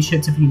take mage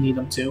hits if you need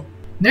him to.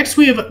 Next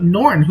we have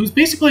Norn, who's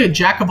basically a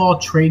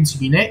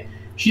jack-of-all-trades unit.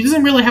 She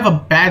doesn't really have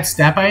a bad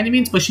stat by any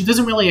means, but she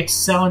doesn't really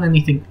excel in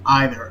anything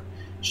either.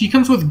 She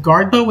comes with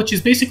Guard Bow, which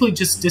is basically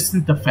just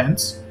distant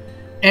defense,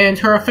 and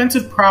her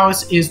offensive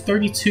prowess is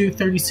 32,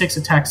 36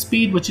 attack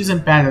speed, which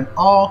isn't bad at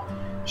all.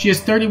 She has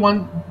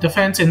 31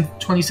 defense and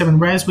 27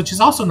 res, which is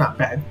also not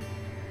bad.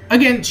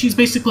 Again, she's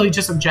basically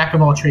just a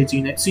jack-of-all-trades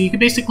unit, so you can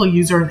basically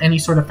use her in any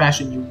sort of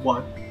fashion you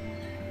want.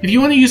 If you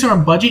want to use her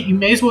on budget, you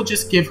may as well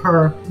just give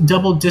her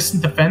double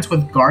distant defense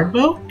with Guard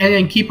Bow, and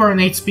then keep her an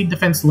 8 speed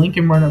defense link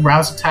and run a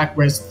rouse attack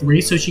res 3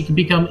 so she can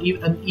become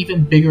an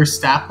even bigger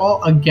stat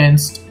ball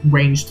against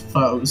ranged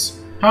foes.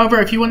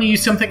 However, if you want to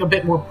use something a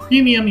bit more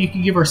premium, you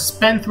can give her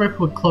Spendthrift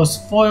with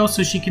close foil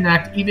so she can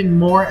act even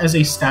more as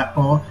a stat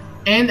ball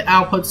and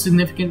output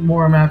significant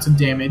more amounts of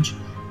damage.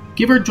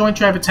 Give her Joint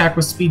Drive attack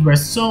with speed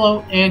res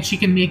solo, and she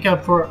can make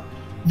up for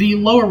the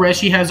lower res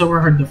she has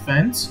over her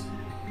defense,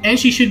 and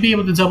she should be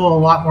able to double a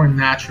lot more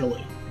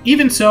naturally.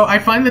 Even so, I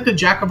find that the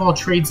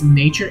jack-of-all-trades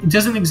nature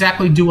doesn't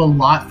exactly do a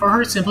lot for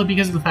her simply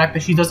because of the fact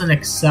that she doesn't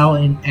excel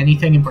in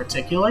anything in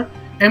particular.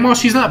 And while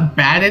she's not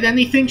bad at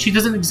anything, she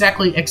doesn't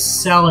exactly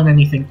excel in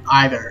anything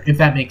either, if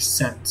that makes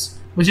sense.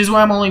 Which is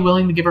why I'm only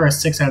willing to give her a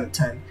 6 out of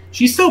 10.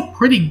 She's still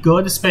pretty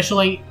good,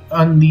 especially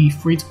on the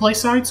free-to-play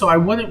side, so I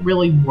wouldn't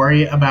really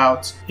worry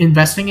about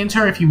investing into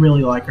her if you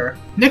really like her.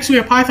 Next we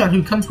have Python,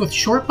 who comes with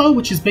Short Bow,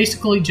 which is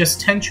basically just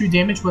 10 true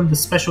damage when the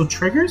special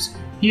triggers.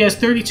 He has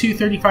 32,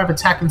 35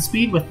 attack and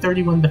speed with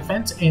 31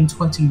 defense and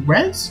 20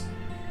 res.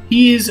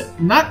 He is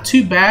not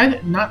too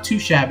bad, not too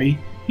shabby.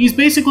 He's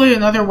basically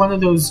another one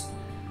of those,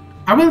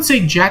 I wouldn't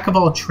say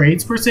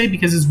jack-of-all-trades per se,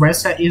 because his res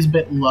stat is a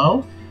bit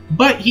low,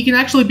 but he can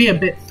actually be a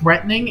bit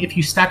threatening if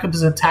you stack up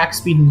his attack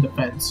speed and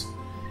defense.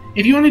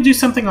 If you want to do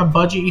something on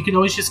budget, you could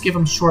always just give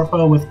him Short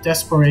Bow with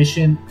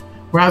Desperation,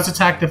 Rouse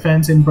attack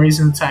defense, and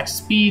Brazen attack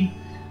speed,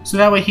 so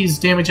that way his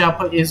damage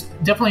output is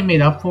definitely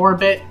made up for a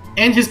bit,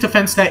 and his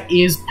defense stat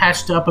is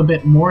patched up a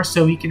bit more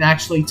so he can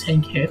actually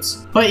tank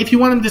hits. But if you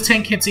want him to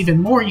tank hits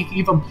even more, you can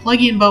give him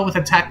Plagueon Bow with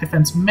attack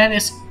defense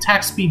menace,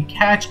 attack speed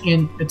catch,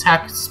 and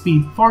attack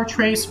speed far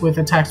trace with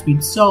attack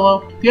speed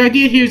solo. The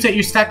idea here is that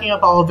you're stacking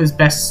up all of his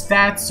best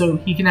stats so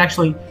he can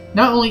actually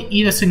not only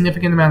eat a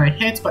significant amount of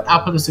hits, but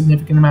output a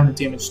significant amount of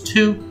damage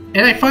too.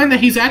 And I find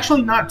that he's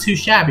actually not too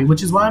shabby,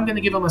 which is why I'm going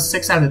to give him a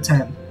 6 out of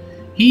 10.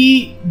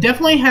 He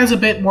definitely has a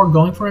bit more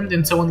going for him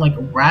than someone like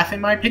Wrath, in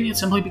my opinion,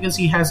 simply because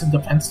he has a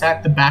defense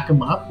stat to back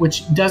him up,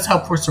 which does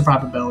help for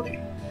survivability.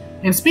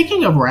 And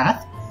speaking of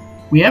Wrath,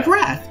 we have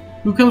Wrath,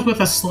 who comes with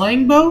a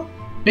Slaying Bow,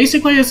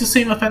 basically has the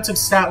same offensive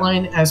stat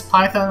line as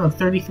Python of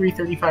 33,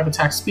 35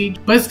 attack speed,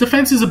 but his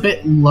defense is a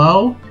bit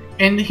low,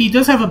 and he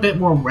does have a bit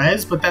more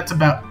res, but that's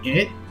about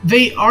it.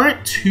 They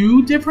aren't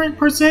too different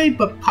per se,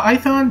 but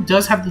Python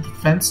does have the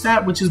defense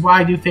stat, which is why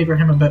I do favor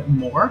him a bit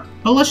more.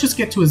 But let's just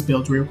get to his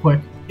build real quick.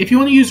 If you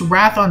want to use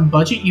Wrath on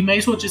budget, you may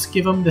as well just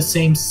give him the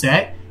same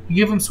set. You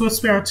give him Swift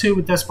Sparrow 2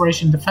 with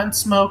Desperation Defense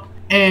Smoke,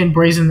 and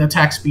Brazen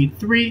Attack Speed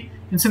 3,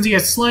 and since he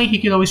has Slaying, he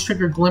can always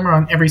trigger Glimmer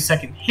on every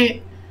second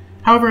hit.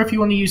 However, if you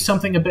want to use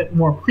something a bit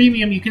more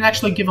premium, you can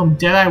actually give him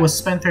Deadeye with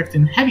Spendthrift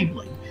and Heavy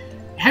Blade.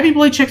 Heavy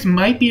Blade checks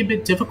might be a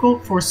bit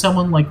difficult for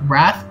someone like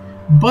Wrath,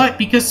 but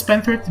because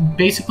Spendthrift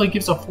basically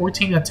gives a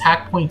 14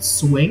 attack point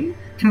swing,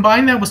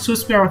 combine that with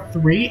Swift Sparrow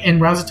 3 and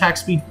Rouse Attack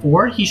Speed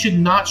 4, he should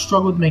not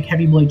struggle to make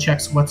Heavy Blade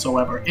checks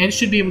whatsoever, and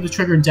should be able to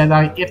trigger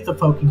Deadeye if the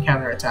foe can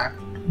counterattack.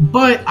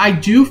 But I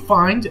do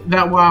find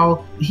that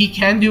while he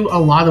can do a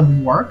lot of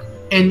work,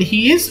 and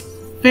he is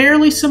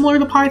fairly similar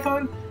to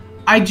Python,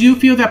 I do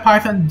feel that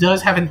Python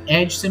does have an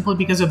edge simply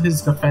because of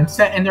his defense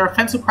set, and their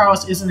offensive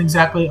prowess isn't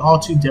exactly all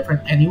too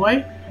different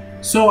anyway,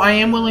 so I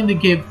am willing to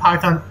give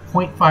Python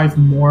 0.5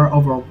 more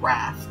over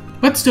Wrath.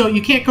 But still,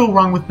 you can't go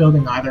wrong with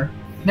building either.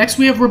 Next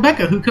we have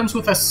Rebecca, who comes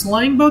with a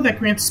Slaying Bow that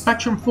grants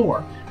Spectrum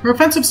 4. Her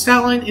offensive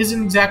stat line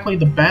isn't exactly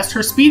the best,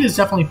 her speed is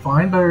definitely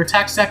fine, but her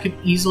attack stat could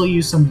easily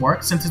use some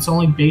work since it's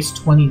only base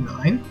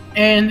 29.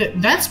 And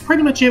that's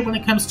pretty much it when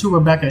it comes to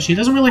Rebecca. She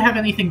doesn't really have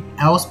anything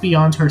else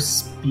beyond her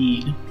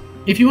speed.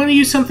 If you want to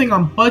use something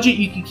on budget,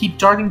 you can keep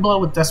Darting Blow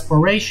with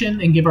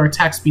Desperation and give her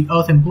attack speed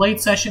Oath and Blade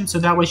Session, so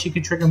that way she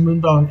could trigger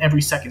Moonbow on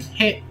every second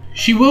hit.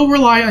 She will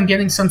rely on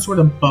getting some sort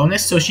of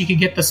bonus, so she could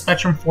get the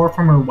Spectrum 4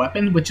 from her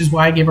weapon, which is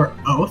why I gave her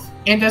Oath.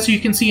 And as you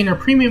can see in her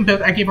premium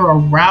build, I gave her a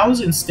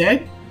Rouse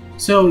instead,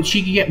 so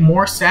she could get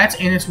more stats,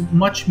 and it's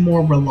much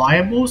more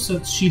reliable,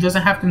 so she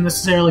doesn't have to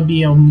necessarily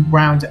be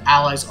around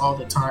allies all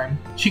the time.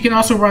 She can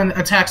also run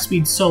attack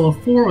speed solo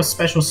 4 with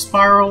special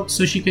spiral,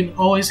 so she can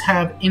always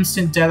have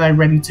instant Deadeye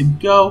ready to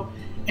go,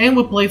 and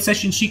with Blade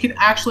Session she can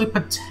actually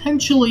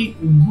potentially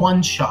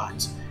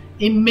one-shot.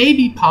 It may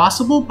be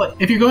possible, but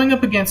if you're going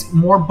up against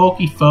more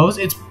bulky foes,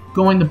 it's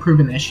going to prove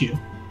an issue.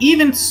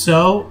 Even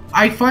so,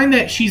 I find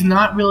that she's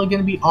not really going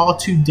to be all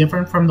too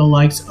different from the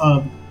likes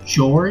of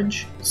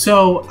George,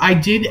 so I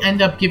did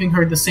end up giving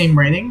her the same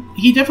rating.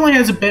 He definitely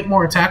has a bit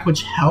more attack,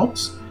 which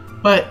helps,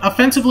 but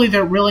offensively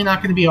they're really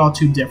not going to be all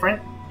too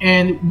different.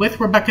 And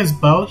with Rebecca's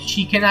bow,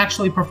 she can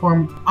actually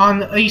perform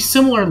on a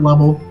similar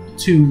level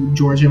to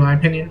George, in my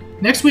opinion.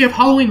 Next we have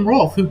Halloween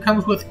Rolf, who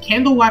comes with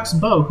Candle Wax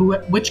Bow,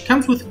 which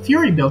comes with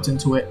Fury built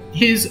into it.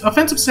 His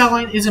offensive stat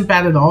line isn't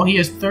bad at all. He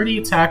has 30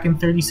 attack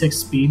and 36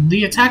 speed.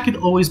 The attack could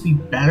always be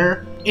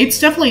better. It's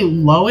definitely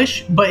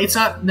lowish, but it's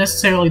not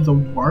necessarily the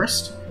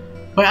worst.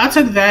 But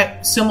outside of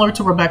that, similar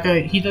to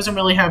Rebecca, he doesn't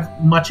really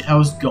have much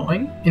else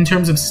going in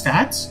terms of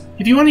stats.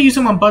 If you want to use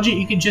him on budget,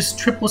 you can just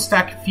triple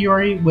stack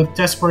Fury with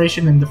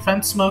Desperation and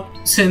Defense Smoke,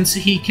 since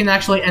he can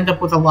actually end up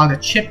with a lot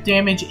of chip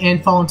damage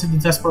and fall into the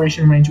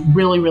Desperation range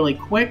really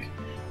quick.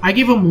 I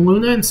gave him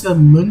Luna instead of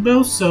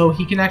Moonbow, so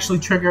he can actually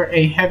trigger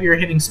a heavier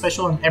hitting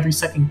special in every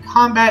second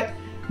combat.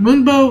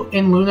 Moonbow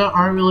and Luna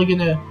aren't really going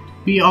to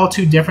be all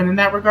too different in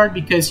that regard,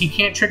 because he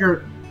can't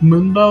trigger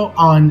Moonbow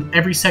on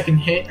every second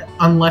hit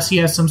unless he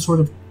has some sort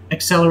of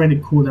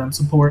accelerated cooldown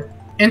support.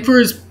 And for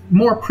his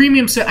more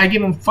premium set, I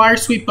give him Fire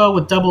Sweep Bow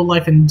with double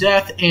life and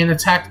death and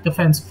attack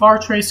defense Far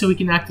Trace, so he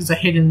can act as a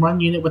hit and run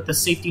unit with the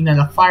safety net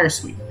of Fire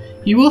Sweep.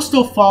 He will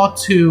still fall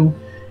to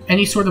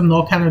any sort of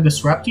null counter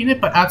disrupt unit,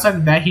 but outside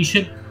of that he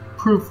should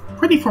prove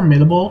pretty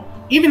formidable.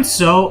 Even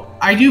so,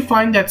 I do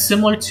find that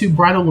similar to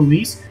Bridal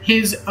Louise,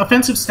 his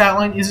offensive stat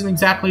line isn't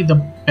exactly the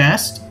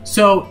best,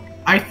 so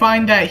I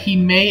find that he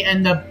may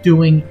end up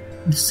doing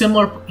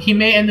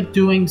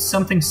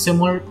something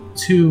similar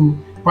to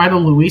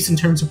Bridal Louise in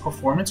terms of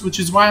performance, which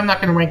is why I'm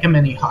not going to rank him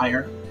any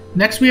higher.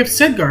 Next we have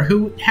Sedgar,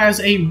 who has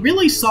a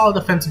really solid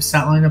offensive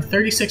stat line of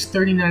 36,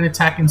 39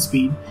 attack and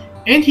speed,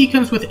 and he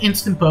comes with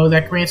Instant Bow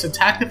that grants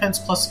attack defense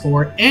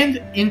 +4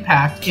 and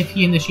impact if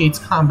he initiates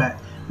combat,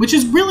 which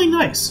is really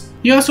nice.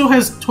 He also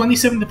has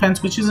 27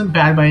 defense, which isn't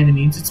bad by any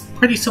means. It's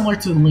pretty similar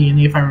to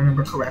Leonie if I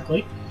remember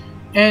correctly.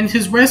 And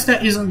his res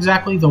stat isn't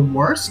exactly the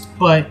worst,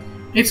 but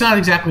it's not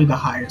exactly the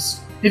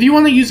highest. If you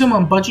want to use him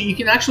on budget, you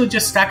can actually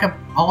just stack up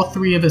all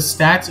three of his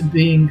stats,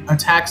 being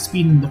attack,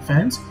 speed, and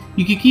defense.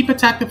 You can keep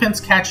attack defense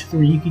catch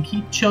 3, you can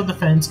keep chill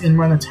defense and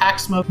run attack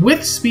smoke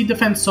with speed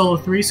defense solo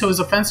 3, so his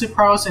offensive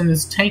prowess and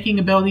his tanking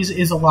abilities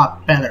is a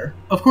lot better.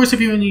 Of course,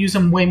 if you want to use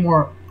him way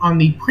more on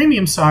the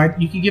premium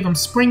side, you can give him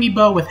Springy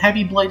Bow with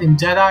Heavy Blade and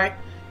Deadeye,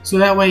 so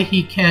that way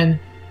he can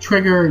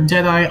trigger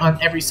Deadeye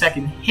on every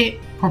second hit,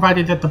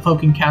 provided that the foe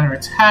can counter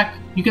attack.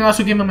 You can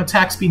also give him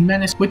attack speed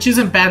menace, which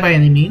isn't bad by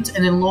any means,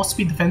 and then low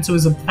speed defense, so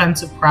his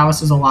offensive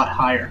prowess is a lot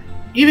higher.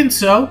 Even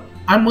so,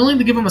 I'm willing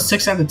to give him a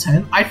 6 out of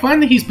 10. I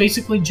find that he's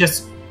basically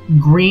just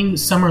green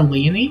Summer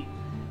Leonie,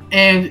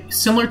 and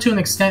similar to an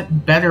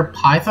extent better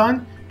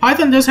Python.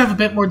 Python does have a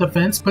bit more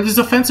defense, but his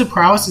offensive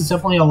prowess is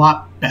definitely a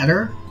lot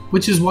better,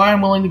 which is why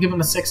I'm willing to give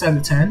him a 6 out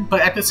of 10,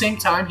 but at the same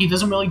time, he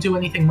doesn't really do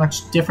anything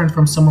much different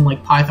from someone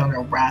like Python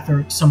or Wrath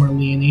or Summer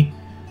Leonie,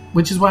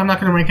 which is why I'm not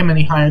going to rank him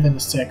any higher than a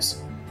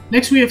 6.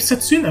 Next we have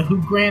Setsuna,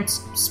 who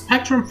grants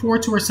Spectrum 4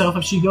 to herself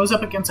if she goes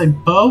up against a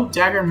bow,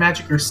 dagger,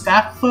 magic, or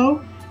staff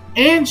foe,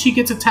 and she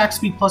gets attack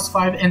speed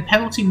 +5 and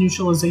penalty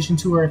neutralization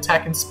to her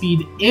attack and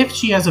speed if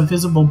she has a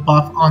visible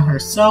buff on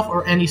herself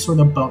or any sort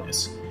of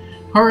bonus.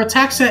 Her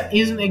attack set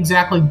isn't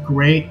exactly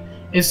great.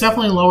 It's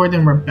definitely lower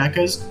than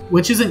Rebecca's,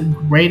 which isn't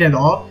great at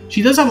all.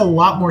 She does have a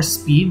lot more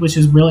speed, which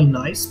is really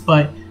nice,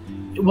 but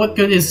what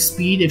good is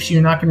speed if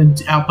you're not going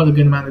to output a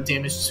good amount of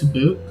damage to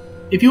boot?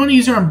 If you want to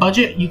use her on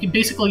budget, you can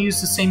basically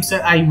use the same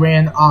set I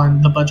ran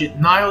on the budget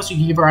Niles. You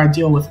can give her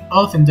Ideal with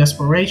Oath and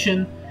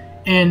Desperation,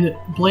 and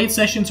Blade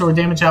Sessions or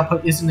damage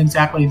output isn't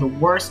exactly the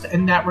worst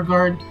in that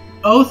regard.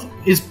 Oath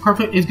is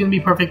going to be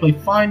perfectly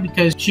fine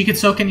because she can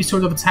soak any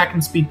sort of attack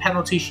and speed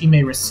penalty she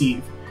may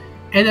receive.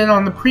 And then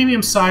on the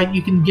premium side,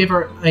 you can give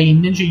her a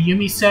Ninja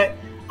Yumi set.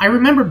 I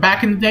remember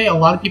back in the day, a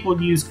lot of people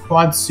would use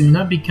Quad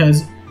Suna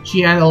because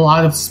she had a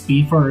lot of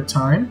speed for her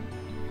time.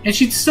 And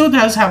she still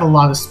does have a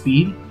lot of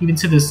speed, even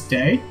to this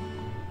day.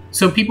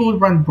 So people would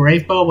run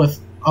Brave Bow with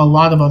a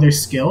lot of other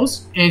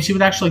skills, and she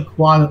would actually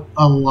quad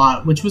a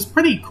lot, which was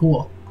pretty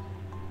cool.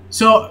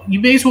 So you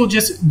may as well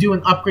just do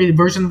an upgraded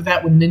version of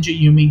that with Ninja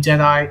Yumi,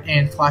 Deadeye,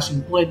 and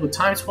Flashing Blade with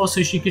Time Pull,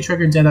 so she could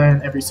trigger Deadeye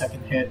on every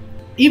second hit.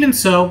 Even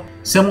so,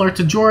 similar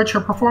to George, her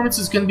performance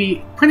is going to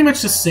be pretty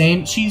much the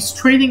same. She's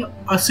trading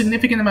a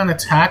significant amount of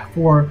attack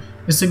for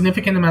a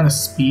significant amount of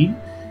speed.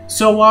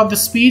 So while the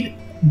speed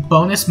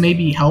bonus may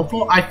be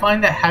helpful, I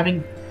find that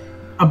having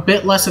a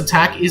bit less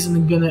attack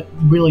isn't going to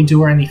really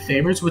do her any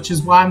favors, which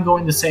is why I'm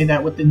going to say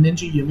that with the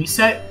Ninja Yumi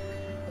set.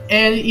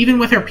 And even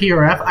with her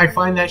PRF, I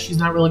find that she's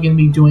not really going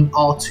to be doing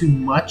all too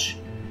much.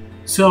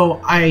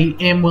 So I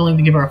am willing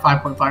to give her a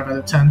 5.5 out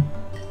of 10.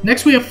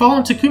 Next we have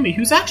Fallen Takumi,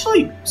 who's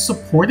actually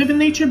supportive in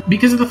nature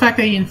because of the fact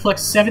that he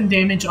inflicts 7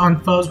 damage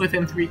on foes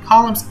within 3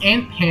 columns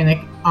and Panic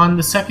on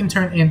the second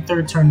turn and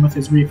third turn with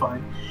his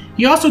Refine.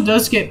 He also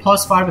does get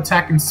 +5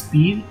 attack and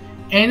speed,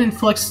 and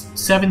inflicts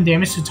 7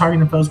 damage to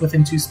targeting foes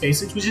within 2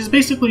 spaces, which is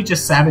basically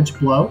just Savage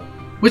Blow,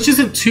 which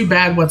isn't too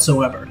bad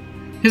whatsoever.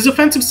 His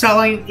offensive stat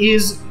line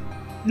is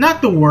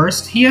not the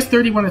worst. He has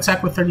 31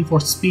 attack with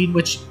 34 speed,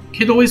 which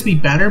could always be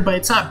better, but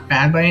it's not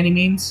bad by any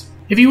means.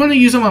 If you want to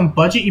use him on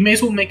budget, you may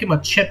as well make him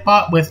a chip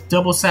bot with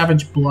double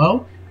Savage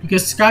Blow,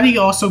 because Scotty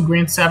also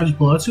grants Savage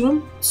Blow to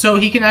him, so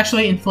he can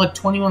actually inflict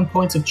 21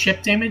 points of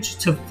chip damage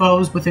to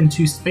foes within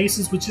 2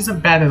 spaces, which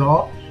isn't bad at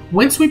all.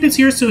 Windsweep is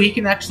here so he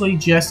can actually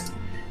just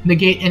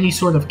negate any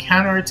sort of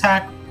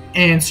counterattack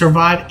and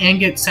survive and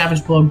get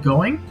Savage Blow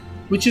going,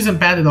 which isn't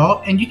bad at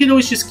all. And you can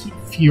always just keep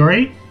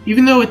Fury.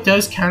 Even though it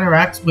does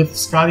counteract with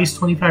Scotty's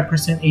 25%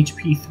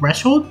 HP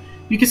threshold,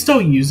 you can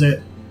still use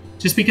it,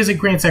 just because it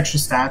grants extra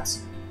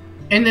stats.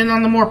 And then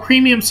on the more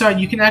premium side,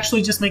 you can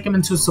actually just make him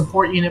into a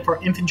support unit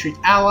for infantry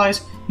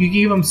allies. You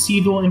give him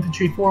C-Dual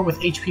Infantry 4 with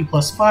HP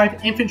plus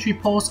 5, Infantry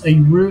Pulse, a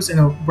Ruse, and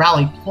a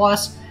Rally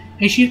Plus,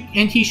 and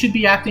he should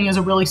be acting as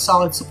a really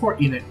solid support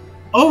unit.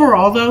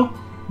 Overall though,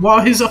 while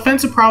his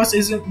offensive prowess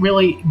isn't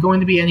really going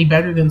to be any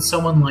better than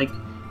someone like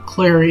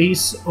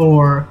Clarice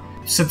or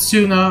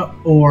Setsuna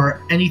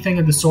or anything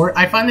of the sort,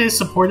 I find that his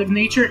supportive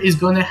nature is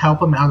going to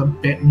help him out a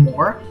bit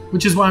more,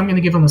 which is why I'm going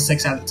to give him a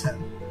 6 out of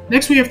 10.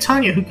 Next we have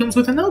Tanya, who comes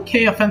with an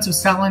okay offensive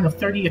stat line of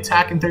 30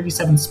 attack and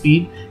 37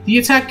 speed. The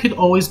attack could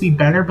always be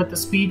better, but the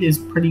speed is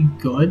pretty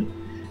good.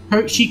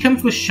 She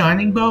comes with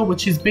Shining Bow,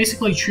 which is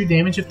basically true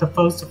damage if the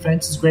foe's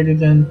defense is greater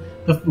than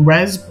the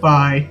res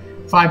by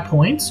 5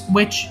 points,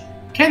 which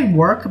can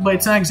work, but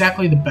it's not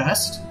exactly the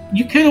best.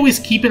 You could always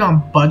keep it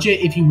on budget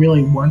if you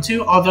really want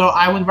to, although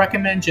I would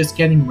recommend just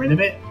getting rid of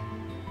it.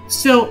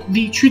 Still,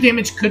 the true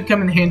damage could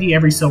come in handy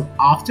every so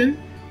often.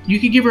 You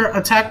could give her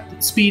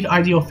attack speed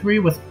ideal 3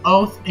 with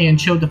Oath and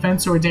Chill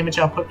Defense, so her damage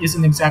output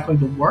isn't exactly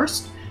the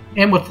worst.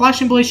 And with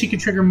Flashing Blade, she could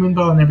trigger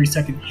Moonbow on every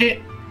second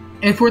hit.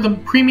 And for the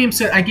premium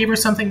set, I gave her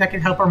something that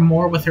could help her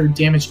more with her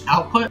damage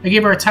output. I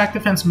gave her Attack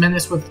Defense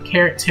Menace with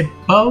Carrot Tip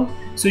Bow,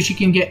 so she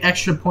can get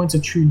extra points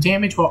of true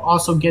damage while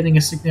also getting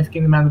a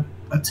significant amount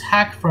of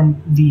attack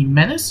from the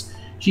Menace.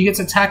 She gets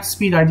Attack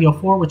Speed Ideal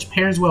 4, which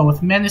pairs well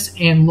with Menace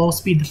and low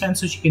speed defense,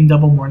 so she can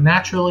double more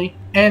naturally.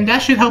 And that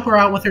should help her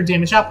out with her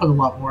damage output a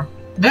lot more.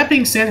 That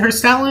being said, her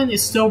stat line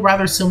is still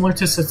rather similar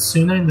to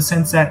Setsuna in the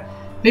sense that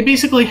they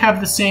basically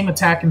have the same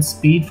attack and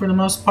speed for the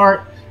most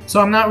part, so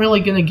I'm not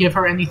really going to give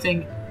her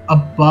anything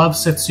above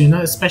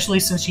Setsuna, especially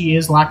since she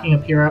is lacking a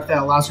PRF that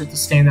allows her to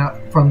stand out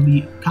from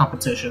the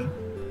competition.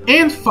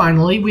 And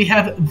finally, we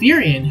have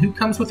Virion, who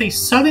comes with a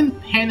Sudden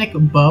Panic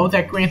Bow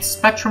that grants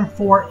Spectrum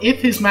 4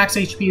 if his max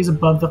HP is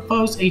above the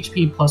foe's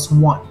HP plus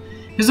 1.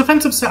 His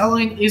offensive stat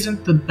line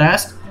isn't the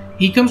best.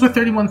 He comes with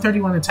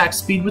 31 attack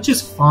speed, which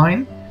is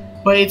fine,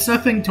 but it's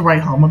nothing to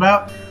write home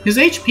about. His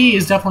HP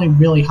is definitely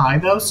really high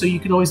though, so you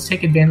could always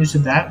take advantage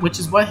of that, which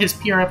is what his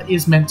PRF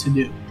is meant to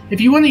do. If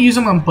you want to use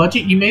him on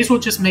budget, you may as well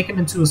just make him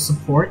into a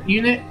support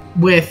unit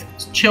with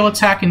Chill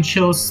Attack and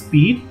Chill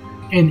Speed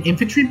and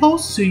Infantry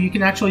Pulse, so you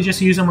can actually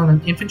just use him on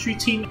an infantry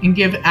team and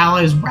give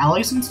allies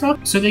rallies and stuff,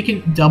 so they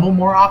can double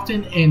more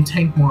often and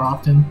tank more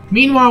often.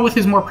 Meanwhile, with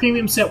his more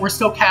premium set, we're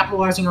still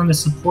capitalizing on the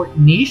support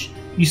niche.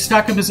 You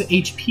stack up his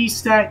HP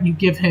stat, you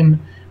give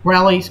him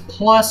Rally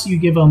Plus, you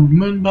give him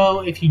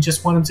Moonbow if you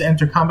just want him to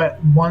enter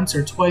combat once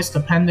or twice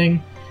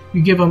depending.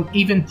 You give him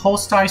even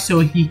Pulse Die so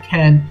he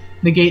can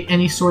negate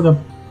any sort of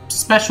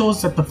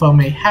specials that the foe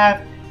may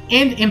have,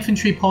 and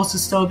Infantry Pulse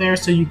is still there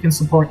so you can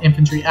support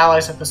infantry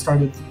allies at the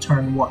start of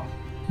turn 1.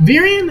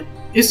 Virion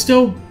is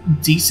still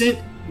decent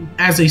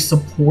as a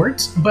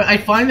support, but I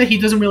find that he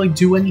doesn't really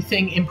do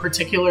anything in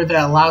particular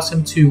that allows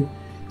him to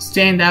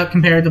stand out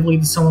comparatively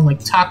to someone like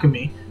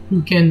Takumi,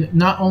 who can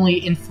not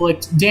only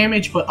inflict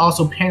damage but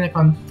also panic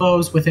on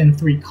foes within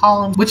 3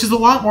 columns, which is a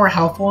lot more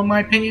helpful in my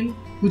opinion,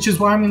 which is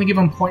why I'm going to give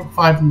him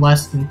 0.5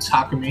 less than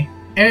Takumi.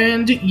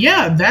 And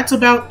yeah, that's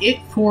about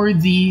it for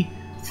the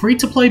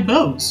free-to-play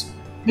bows.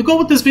 The goal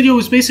with this video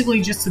was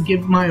basically just to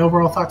give my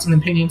overall thoughts and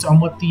opinions on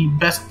what the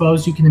best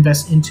bows you can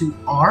invest into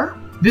are.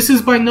 This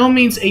is by no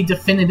means a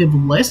definitive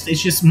list,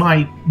 it's just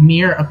my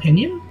mere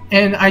opinion,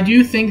 and I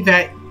do think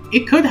that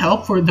it could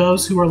help for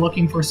those who are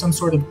looking for some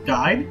sort of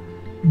guide,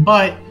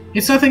 but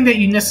it's nothing that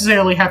you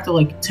necessarily have to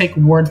like take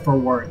word for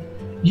word.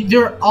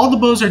 All the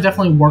bows are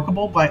definitely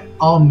workable by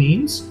all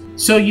means,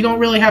 so you don't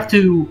really have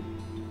to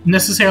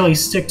necessarily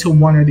stick to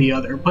one or the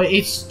other, but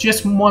it's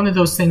just one of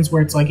those things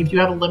where it's like if you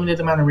have a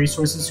limited amount of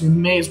resources, you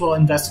may as well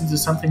invest into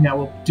something that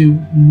will do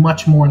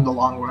much more in the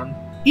long run.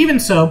 Even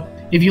so,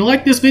 if you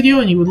like this video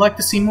and you would like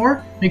to see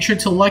more, make sure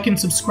to like and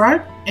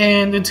subscribe,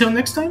 and until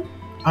next time,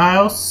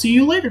 I'll see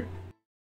you later.